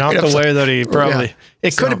 Right. Not the way that he probably. Yeah.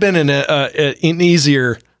 It could have been an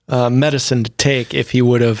easier medicine to take if he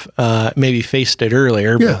would have maybe faced it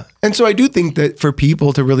earlier. Yeah. And so I do think that for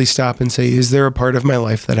people to really stop and say, is there a part of my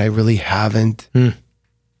life that I really haven't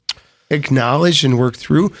acknowledged and worked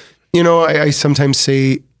through? I sometimes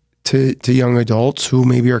say to young adults who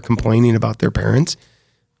maybe are complaining about their parents,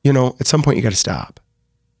 at some point you got to stop.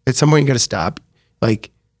 At some point you got to stop.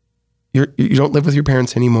 Like, you don't live with your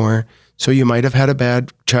parents anymore, so you might have had a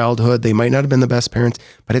bad childhood. They might not have been the best parents,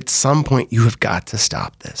 but at some point you have got to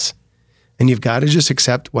stop this. And you've got to just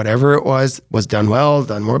accept whatever it was done well,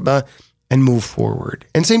 done more, and move forward.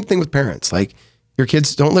 And same thing with parents. Like, your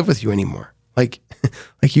kids don't live with you anymore. Like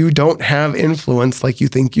you don't have influence like you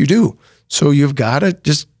think you do. So you've got to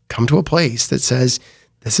just come to a place that says,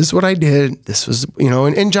 this is what I did. This was,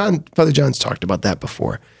 and Father John's talked about that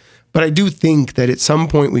before. But I do think that at some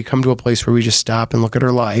point we come to a place where we just stop and look at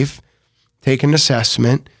our life, take an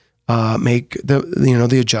assessment, make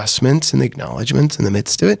the adjustments and the acknowledgments in the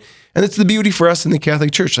midst of it. And it's the beauty for us in the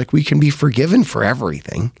Catholic Church. Like, we can be forgiven for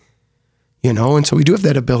everything, and so we do have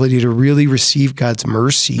that ability to really receive God's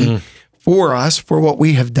mercy for us, for what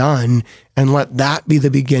we have done, and let that be the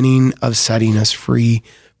beginning of setting us free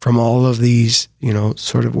from all of these,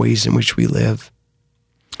 sort of ways in which we live.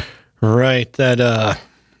 Right. That,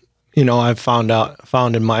 I've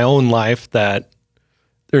found in my own life that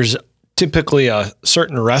there's typically a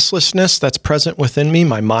certain restlessness that's present within me,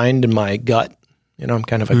 my mind and my gut. I'm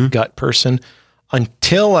kind of a gut person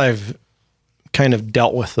until I've kind of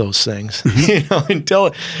dealt with those things,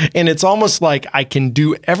 and it's almost like I can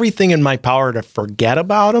do everything in my power to forget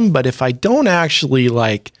about them. But if I don't actually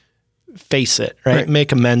face it, right,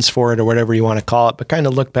 make amends for it or whatever you want to call it, but kind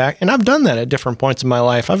of look back. And I've done that at different points in my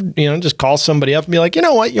life. I've, just call somebody up and be like, you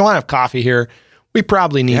know what, you want to have coffee here? We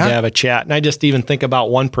probably need to have a chat. And I just even think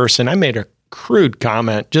about one person. I made a crude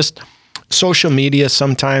comment. Just social media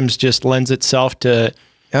sometimes just lends itself to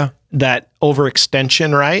that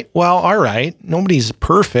overextension, right? Well, all right. Nobody's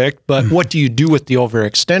perfect, but what do you do with the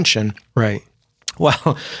overextension? Right.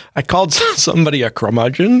 Well, I called somebody a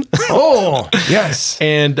curmudgeon. Oh, yes.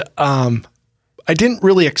 And I didn't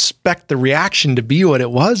really expect the reaction to be what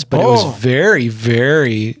it was, but it was very,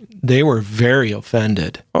 very, they were very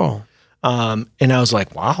offended. Oh. And I was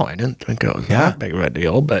like, wow, I didn't think it was that big of a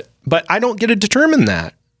deal. But I don't get to determine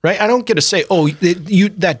that, right? I don't get to say,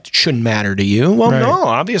 that shouldn't matter to you. Well, no,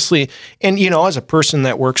 obviously. And, as a person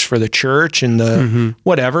that works for the church and the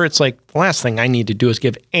whatever, it's like the last thing I need to do is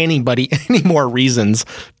give anybody any more reasons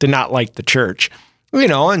to not like the church,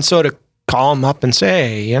 and so to call them up and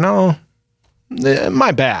say,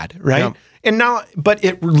 my bad, right? Yeah. And now, but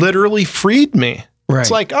it literally freed me. Right.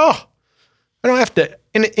 It's like, I don't have to,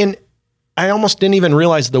 and I almost didn't even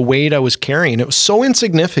realize the weight I was carrying. It was so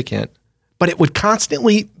insignificant, but it would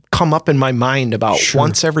constantly come up in my mind about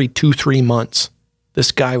once every 2-3 months,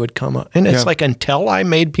 this guy would come up. And it's like, until I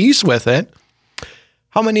made peace with it,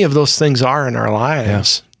 how many of those things are in our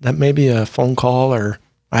lives? That may be a phone call or,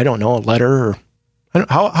 I don't know, a letter or,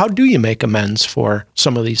 how do you make amends for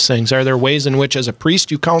some of these things? Are there ways in which as a priest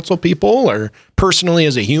you counsel people or personally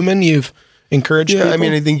as a human you've encouraged people? I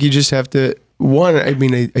mean, I think you just have to,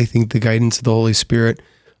 I think the guidance of the Holy Spirit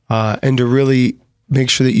and to really make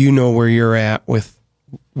sure that you know where you're at with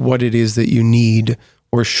what it is that you need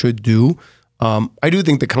or should do. I do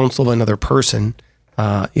think the counsel of another person,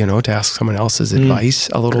 to ask someone else's advice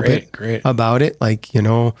a little bit about it. Like,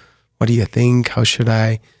 what do you think? How should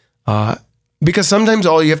I? Because sometimes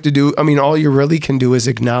all you have to do, all you really can do is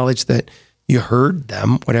acknowledge that you heard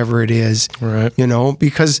them, whatever it is, right.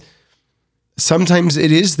 Because sometimes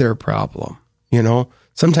it is their problem,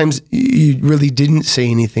 sometimes you really didn't say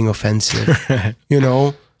anything offensive,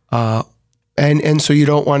 and so you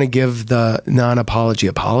don't want to give the non-apology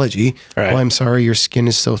apology. Right. Well, I'm sorry, your skin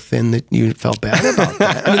is so thin that you felt bad about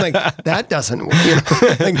that. That doesn't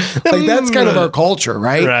work. Like that's kind of our culture,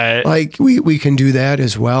 right? Right. Like we can do that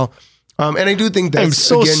as well. And I do think that's, I'm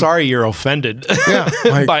so sorry you're offended. Yeah.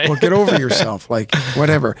 Well, get over yourself,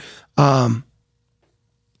 whatever. And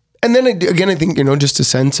then again, I think, just a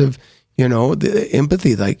sense of, the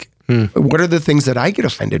empathy, what are the things that I get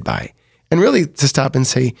offended by? And really to stop and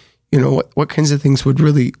say, what kinds of things would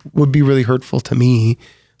be really hurtful to me,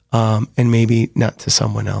 and maybe not to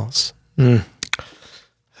someone else.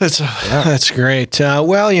 That's great.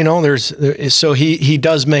 So he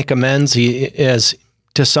does make amends. He is,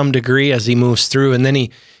 to some degree, as he moves through, and then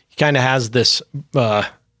he kind of has this,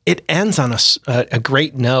 it ends on a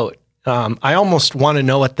great note. I almost want to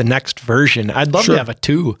know what the next version, I'd love to have a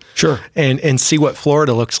 2. Sure. And see what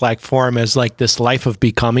Florida looks like for him as this life of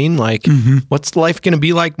becoming, what's life going to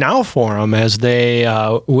be like now for him as they,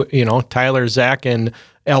 Tyler, Zach, and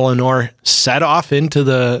Eleanor set off into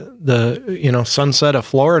the sunset of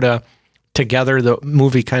Florida together. The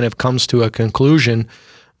movie kind of comes to a conclusion.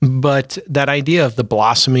 But that idea of the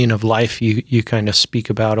blossoming of life, you kind of speak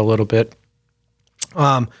about a little bit.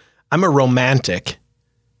 I'm a romantic,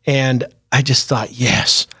 and I just thought,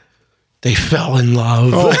 yes, they fell in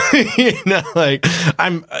love.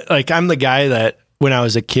 I'm the guy that when I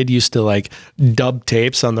was a kid used to dub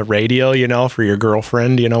tapes on the radio, for your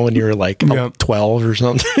girlfriend, when you were 12 or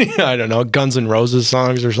something. I don't know, Guns N' Roses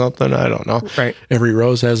songs or something. I don't know. Right. Every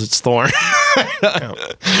rose has its thorn.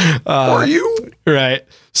 Or you. Right.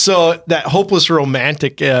 So that hopeless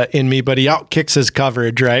romantic in me, but he outkicks his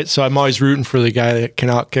coverage, right? So I'm always rooting for the guy that can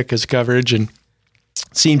outkick his coverage and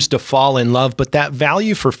seems to fall in love. But that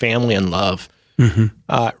value for family and love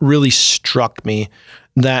really struck me,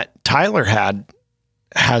 that Tyler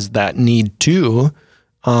has that need too.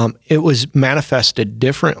 It was manifested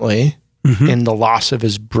differently in the loss of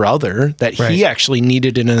his brother, that he actually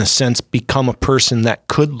needed, in a sense, become a person that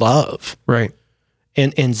could love. Right.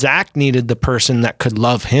 And Zach needed the person that could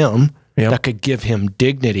love him, that could give him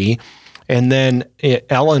dignity. And then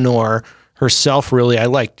Eleanor herself, really, I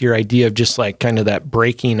liked your idea of just kind of that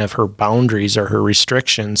breaking of her boundaries or her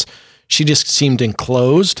restrictions. She just seemed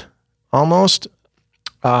enclosed almost.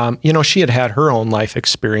 she had her own life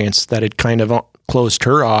experience that had kind of closed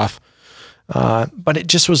her off. But it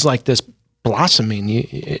just was like this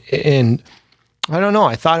blossoming. And I don't know,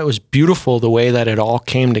 I thought it was beautiful the way that it all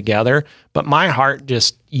came together, but my heart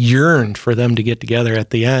just yearned for them to get together at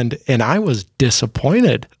the end. And I was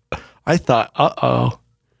disappointed. I thought,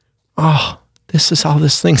 this is how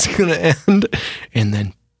this thing's going to end. And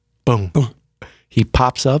then boom, he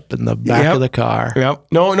pops up in the back of the car. Yep.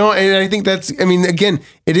 No. And I think again,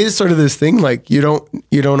 it is sort of this thing, like you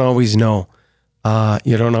don't always know.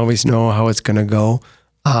 You don't always know how it's going to go.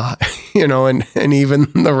 And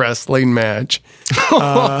even the wrestling match, it's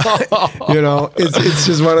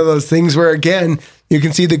just one of those things where, again, you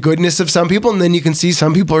can see the goodness of some people, and then you can see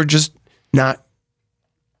some people are just not,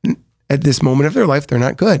 at this moment of their life, they're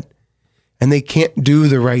not good, and they can't do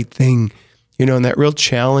the right thing, and that real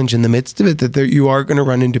challenge in the midst of it, that you are going to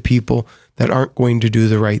run into people that aren't going to do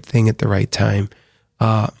the right thing at the right time.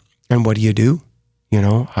 And what do you do?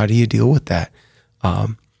 How do you deal with that?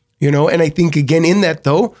 And I think, again, in that,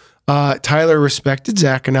 though, Tyler respected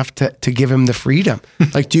Zach enough to give him the freedom.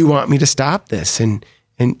 Like, do you want me to stop this? And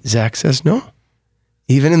Zach says, no.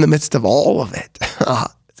 Even in the midst of all of it,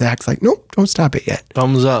 Zach's like, nope, don't stop it yet.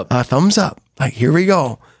 Thumbs up. Thumbs up. Like, here we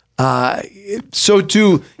go. So,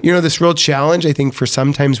 too, this real challenge, I think, for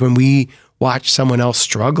sometimes when we watch someone else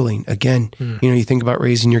struggling, again, you think about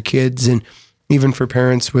raising your kids, and even for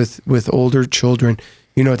parents with older children,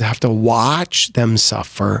 to have to watch them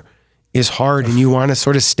suffer is hard, and you want to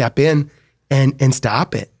sort of step in and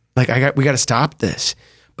stop it. Like, we got to stop this.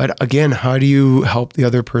 But again, how do you help the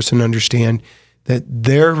other person understand that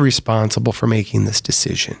they're responsible for making this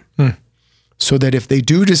decision? So that if they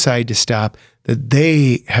do decide to stop, that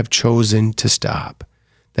they have chosen to stop.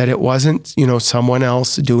 That it wasn't, someone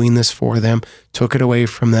else doing this for them, took it away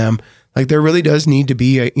from them. Like, there really does need to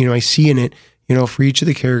be, I see in it, for each of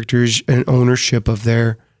the characters, an ownership of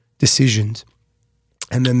their decisions,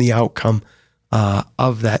 and then the outcome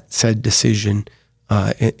of that said decision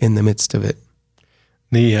in the midst of it.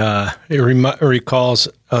 It recalls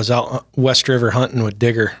I was out West River hunting with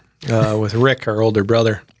Digger, with Rick, our older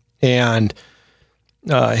brother, and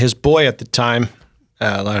his boy at the time,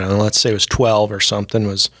 I don't know, let's say it was 12 or something,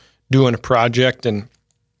 was doing a project, and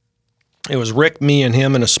it was Rick, me, and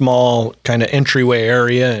him in a small kind of entryway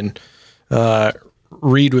area, and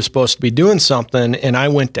Reed was supposed to be doing something, and I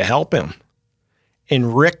went to help him.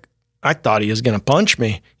 And Rick, I thought he was going to punch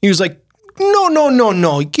me. He was like,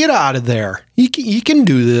 no, get out of there. You can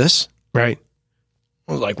do this. Right.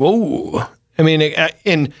 I was like, whoa. I mean,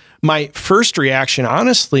 and my first reaction,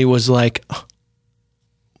 honestly, was like,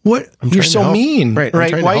 what? You're so mean. Right.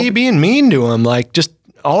 Why are you being mean to him? Like, just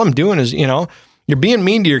all I'm doing is, you're being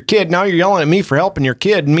mean to your kid. Now you're yelling at me for helping your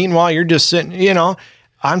kid. And meanwhile, you're just sitting,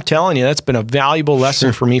 I'm telling you, that's been a valuable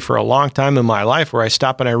lesson for me for a long time in my life, where I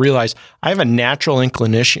stop and I realize I have a natural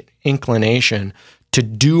inclination to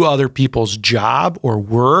do other people's job or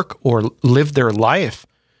work or live their life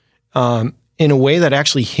in a way that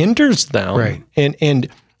actually hinders them. Right. And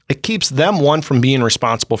it keeps them, one, from being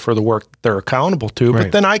responsible for the work they're accountable to,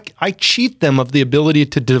 but then I cheat them of the ability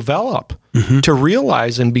to develop, to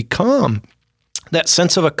realize and become that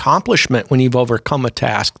sense of accomplishment when you've overcome a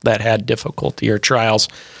task that had difficulty or trials.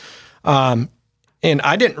 And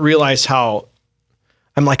I didn't realize how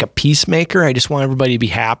I'm like a peacemaker. I just want everybody to be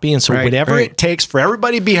happy. And so whatever it takes for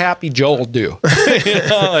everybody to be happy, Joe will do.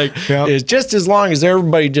 It's just as long as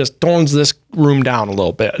everybody just tones this room down a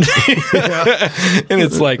little bit. And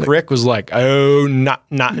it's like, Rick was like, oh, not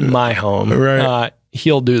in my home.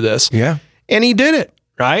 He'll do this. Yeah. And he did it.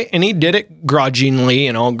 Right. And he did it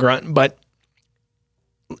grudgingly, but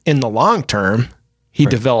in the long term, he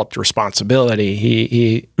developed responsibility.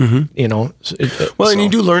 He and you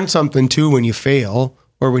do learn something too when you fail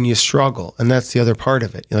or when you struggle. And that's the other part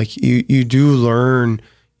of it. Like you do learn,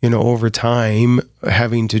 over time,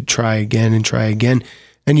 having to try again.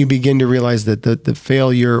 And you begin to realize that the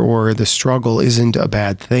failure or the struggle isn't a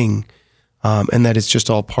bad thing. And that it's just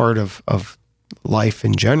all part of life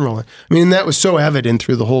in general. I mean, that was so evident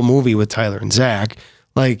through the whole movie with Tyler and Zach.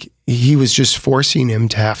 Like, he was just forcing him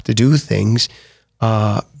to have to do things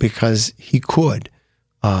because he could,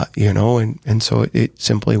 and so it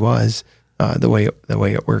simply was the way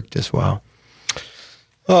it worked as well.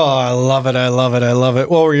 Oh, I love it.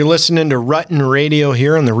 Well, you're listening to Rutten Radio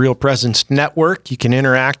here on the Real Presence Network. You can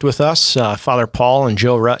interact with us, Father Paul and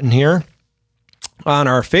Joe Rutten here, on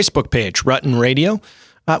our Facebook page, Rutten Radio.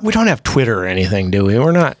 We don't have Twitter or anything, do we?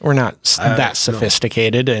 We're not that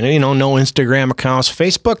sophisticated, and no Instagram accounts.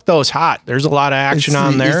 Facebook, though, is hot. There's a lot of action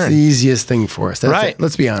on there. It's the easiest thing for us. That's right.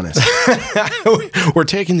 Let's be honest. We're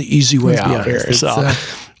taking the easy way out here.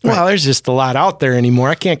 Well, there's just a lot out there anymore.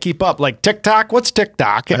 I can't keep up. Like TikTok. What's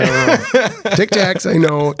TikTok? I don't know. TikToks, I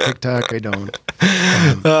know. TikTok, I don't.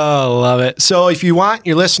 Oh, love it. So if you want,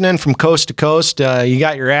 you're listening from coast to coast. You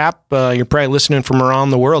got your app. You're probably listening from around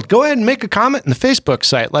the world. Go ahead and make a comment in the Facebook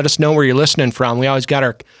site. Let us know where you're listening from. We always got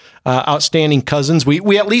our outstanding cousins.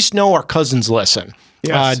 We at least know our cousins listen.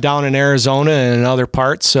 Yes. Down in Arizona and in other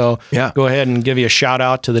parts. So go ahead and give you a shout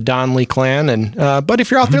out to the Donnelly clan. And but if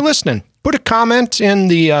you're out there listening, put a comment in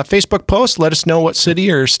the Facebook post. Let us know what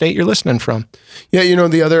city or state you're listening from. Yeah,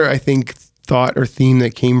 the other, I think, thought or theme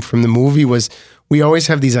that came from the movie was we always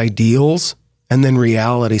have these ideals and then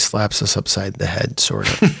reality slaps us upside the head, sort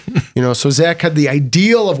of. So Zach had the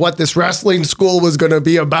ideal of what this wrestling school was going to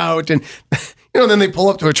be about. And, then they pull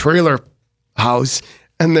up to a trailer house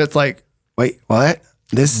and it's like, wait, what?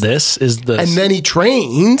 This is this. And then he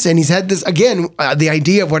trains and he's had this, again, the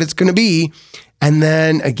idea of what it's going to be. And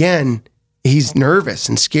then again, he's nervous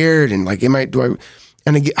and scared and like,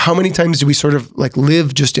 how many times do we sort of like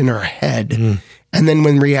live just in our head? And then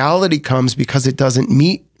when reality comes, because it doesn't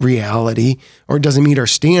meet reality or it doesn't meet our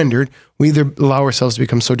standard, we either allow ourselves to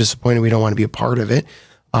become so disappointed we don't want to be a part of it,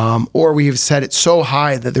 or we've set it so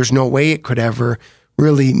high that there's no way it could ever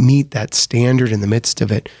really meet that standard in the midst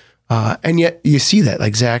of it. And yet you see that,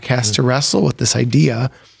 like Zach has to wrestle with this idea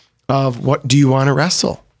of what do you want to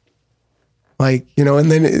wrestle? Like,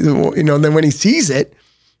 and then, then when he sees it,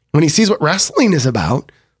 when he sees what wrestling is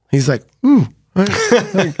about, he's like, I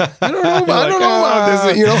don't know about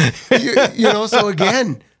this, So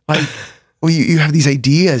again, like, you have these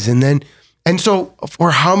ideas and so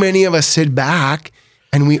for how many of us sit back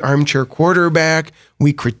and we armchair quarterback,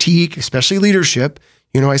 we critique, especially leadership.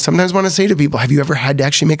 I sometimes want to say to people, have you ever had to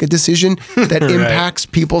actually make a decision that impacts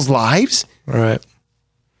people's lives? Right.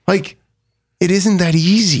 Like, it isn't that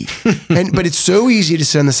easy. But it's so easy to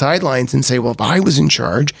sit on the sidelines and say, well, if I was in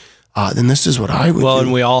charge, then this is what I would do. Well,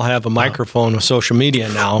 and we all have a microphone with social media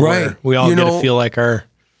now. Right. Where we all get to feel like our...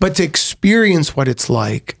 But to experience what it's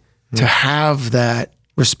like to have that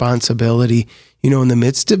responsibility, in the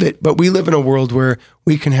midst of it. But we live in a world where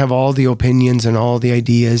we can have all the opinions and all the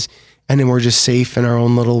ideas, and then we're just safe in our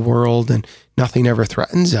own little world and nothing ever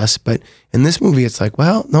threatens us. But in this movie, it's like,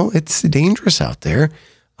 well, no, it's dangerous out there.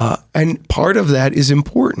 And part of that is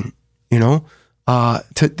important,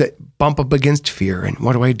 to bump up against fear and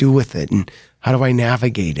what do I do with it and how do I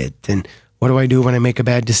navigate it and what do I do when I make a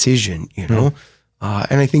bad decision, And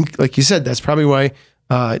I think, like you said, that's probably why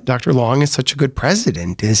Dr. Long is such a good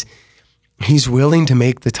president, is he's willing to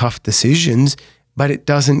make the tough decisions, but it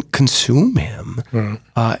doesn't consume him.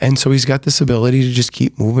 And so he's got this ability to just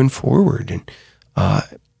keep moving forward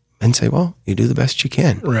and say, well, you do the best you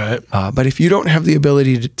can. Right. But if you don't have the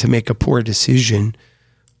ability to make a poor decision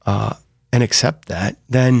and accept that,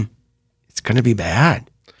 then it's going to be bad.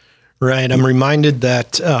 Right. I'm reminded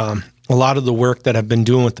that a lot of the work that I've been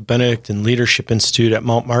doing with the Benedictine Leadership Institute at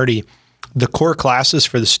Mount Marty, the core classes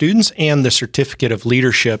for the students and the certificate of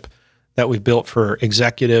leadership that we've built for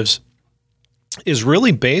executives is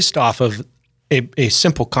really based off of a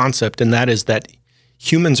simple concept, and that is that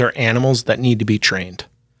humans are animals that need to be trained.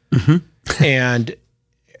 And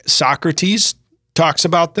Socrates talks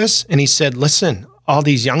about this, and he said, listen, all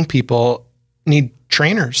these young people need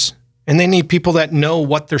trainers, and they need people that know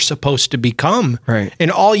what they're supposed to become. Right.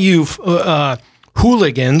 And all you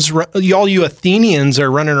hooligans, all you Athenians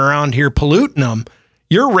are running around here polluting them.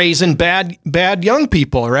 You're raising bad young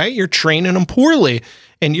people, right? You're training them poorly,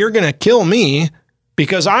 and you're going to kill me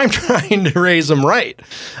because I'm trying to raise them right.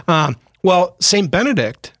 Well, St.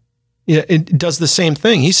 Benedict, it does the same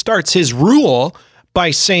thing. He starts his rule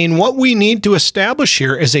by saying what we need to establish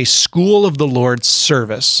here is a school of the Lord's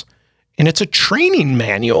service. And it's a training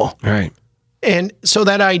manual. Right. And so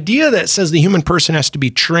that idea that says the human person has to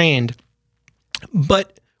be trained,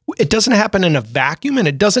 but it doesn't happen in a vacuum, and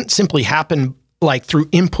it doesn't simply happen like through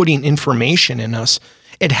inputting information in us.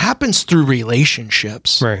 It happens through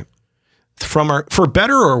relationships. Right. For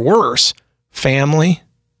better or worse, family,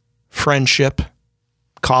 friendship,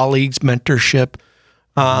 colleagues, mentorship.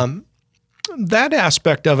 That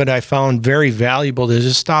aspect of it I found very valuable, to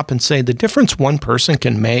just stop and say the difference one person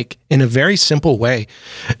can make in a very simple way.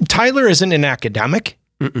 Tyler isn't an academic.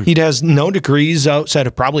 He has no degrees outside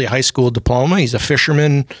of probably a high school diploma. He's a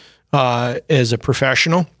fisherman as a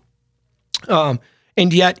professional. And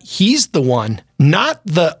yet he's the one, not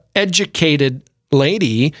the educated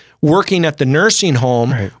lady working at the nursing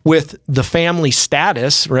home with the family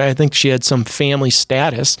status, right? I think she had some family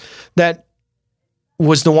status that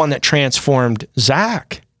was the one that transformed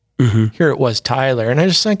Zach. Here it was Tyler. And I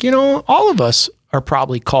just think, all of us are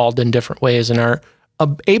probably called in different ways and are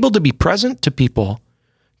able to be present to people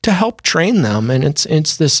to help train them. And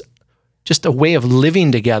it's this just a way of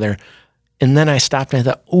living together. And then I stopped and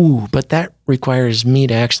I thought, but that requires me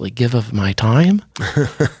to actually give of my time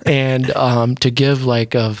and to give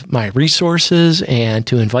of my resources and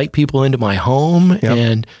to invite people into my home. Yep.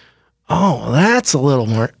 And, that's a little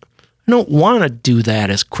more, I don't want to do that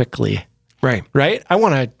as quickly. Right. I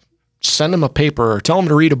want to send them a paper or tell them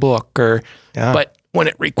to read a book but when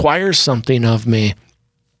it requires something of me,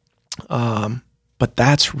 but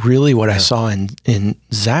that's really what I saw in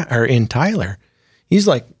Zach or in Tyler. He's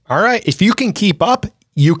like, all right, if you can keep up,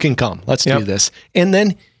 you can come. Let's do this. And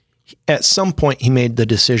then at some point he made the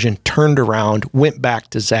decision, turned around, went back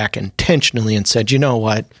to Zach intentionally and said, you know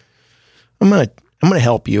what? I'm going to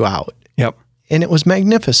help you out. Yep. And it was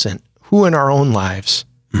magnificent. Who in our own lives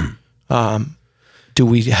do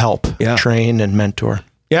we help train and mentor?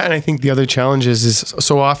 Yeah, and I think the other challenge is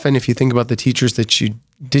so often if you think about the teachers that you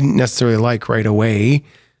didn't necessarily like right away,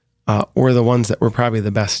 or the ones that were probably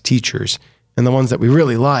the best teachers, and the ones that we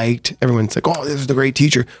really liked, everyone's like, this is the great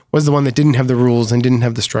teacher, was the one that didn't have the rules and didn't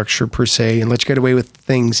have the structure per se and let you get away with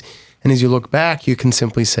things. And as you look back, you can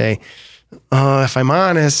simply say, if I'm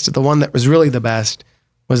honest, the one that was really the best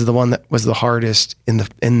was the one that was the hardest in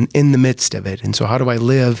the midst of it. And so how do I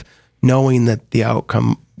live knowing that the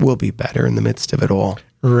outcome will be better in the midst of it all?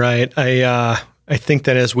 Right. I think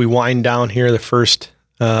that as we wind down here, the first,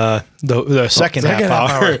 the second half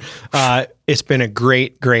hour, it's been a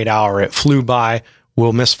great hour. It flew by.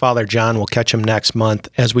 We'll miss Father John. We'll catch him next month.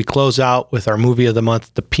 As we close out with our movie of the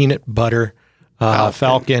month, The Peanut Butter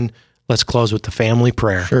Falcon, let's close with the family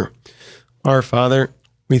prayer. Sure. Our Father,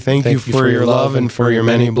 we thank you for your love and for your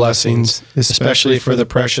many blessings, especially for the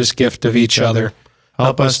precious gift of each other.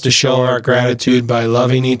 Help us to show our gratitude by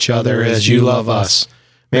loving each other as you love us.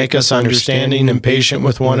 Make us understanding and patient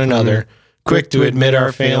with one another, quick to admit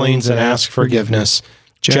our failings and ask forgiveness,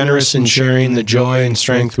 generous in sharing the joy and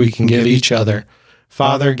strength we can give each other.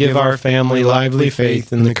 Father, give our family lively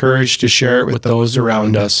faith and the courage to share it with those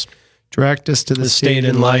around us. Direct us to the state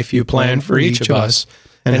in life you plan for each of us,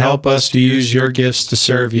 and help us to use your gifts to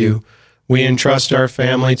serve you. We entrust our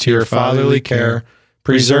family to your fatherly care.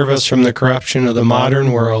 Preserve us from the corruption of the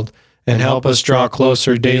modern world, and help us draw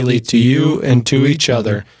closer daily to you and to each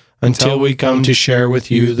other, until we come to share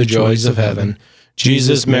with you the joys of heaven.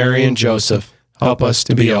 Jesus, Mary, and Joseph, help us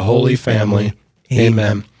to be a holy family.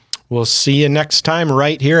 Amen. We'll see you next time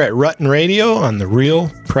right here at Rutten Radio on the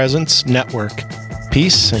Real Presence Network.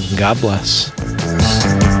 Peace and God bless.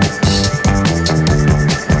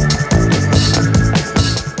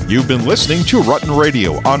 You've been listening to Rutten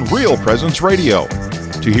Radio on Real Presence Radio.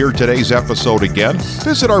 To hear today's episode again,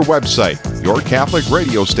 visit our website,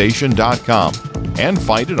 yourcatholicradiostation.com, and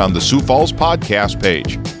find it on the Sioux Falls podcast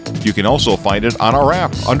page. You can also find it on our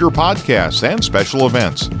app under podcasts and special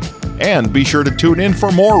events. And be sure to tune in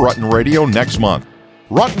for more Rutten Radio next month.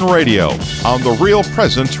 Rutten Radio on the Real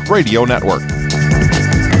Presence Radio Network.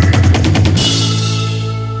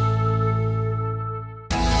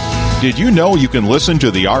 Did you know you can listen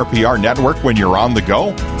to the RPR network when you're on the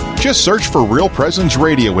go? Just search for Real Presence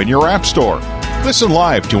Radio in your app store. Listen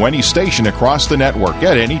live to any station across the network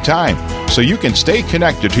at any time, so you can stay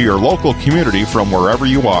connected to your local community from wherever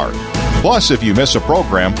you are. Plus, if you miss a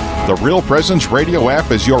program, the Real Presence Radio app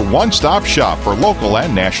is your one-stop shop for local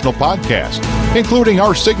and national podcasts, including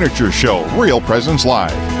our signature show, Real Presence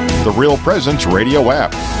Live. The Real Presence Radio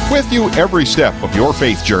app, with you every step of your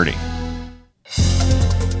faith journey.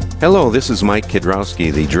 Hello, this is Mike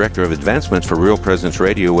Kidrowski, the Director of Advancements for Real Presence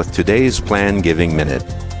Radio with today's Plan Giving Minute.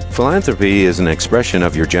 Philanthropy is an expression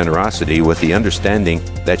of your generosity with the understanding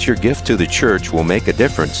that your gift to the church will make a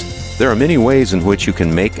difference. There are many ways in which you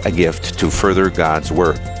can make a gift to further God's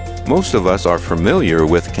work. Most of us are familiar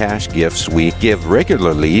with cash gifts we give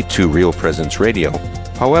regularly to Real Presence Radio.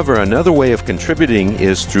 However, another way of contributing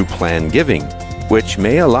is through plan giving, which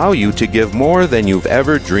may allow you to give more than you've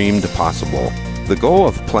ever dreamed possible. The goal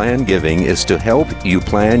of plan giving is to help you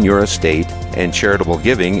plan your estate and charitable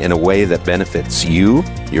giving in a way that benefits you,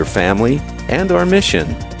 your family, and our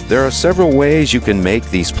mission. There are several ways you can make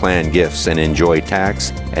these planned gifts and enjoy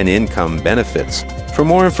tax and income benefits. For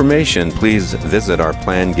more information, please visit our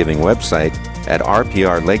plan giving website at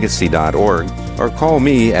rprlegacy.org or call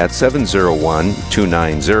me at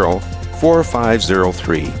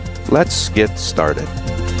 701-290-4503. Let's get started.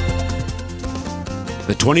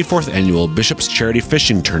 The 24th annual Bishop's Charity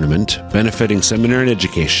Fishing Tournament, benefiting seminary and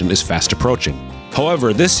education, is fast approaching.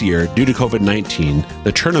 However, this year, due to COVID-19,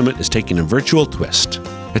 the tournament is taking a virtual twist.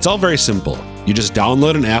 It's all very simple. You just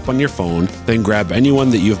download an app on your phone, then grab anyone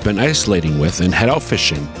that you've been isolating with and head out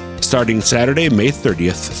fishing, starting Saturday, May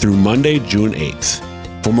 30th through Monday, June 8th.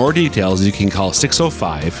 For more details, you can call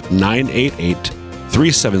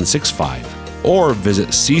 605-988-3765 or visit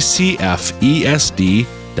ccfesd.org.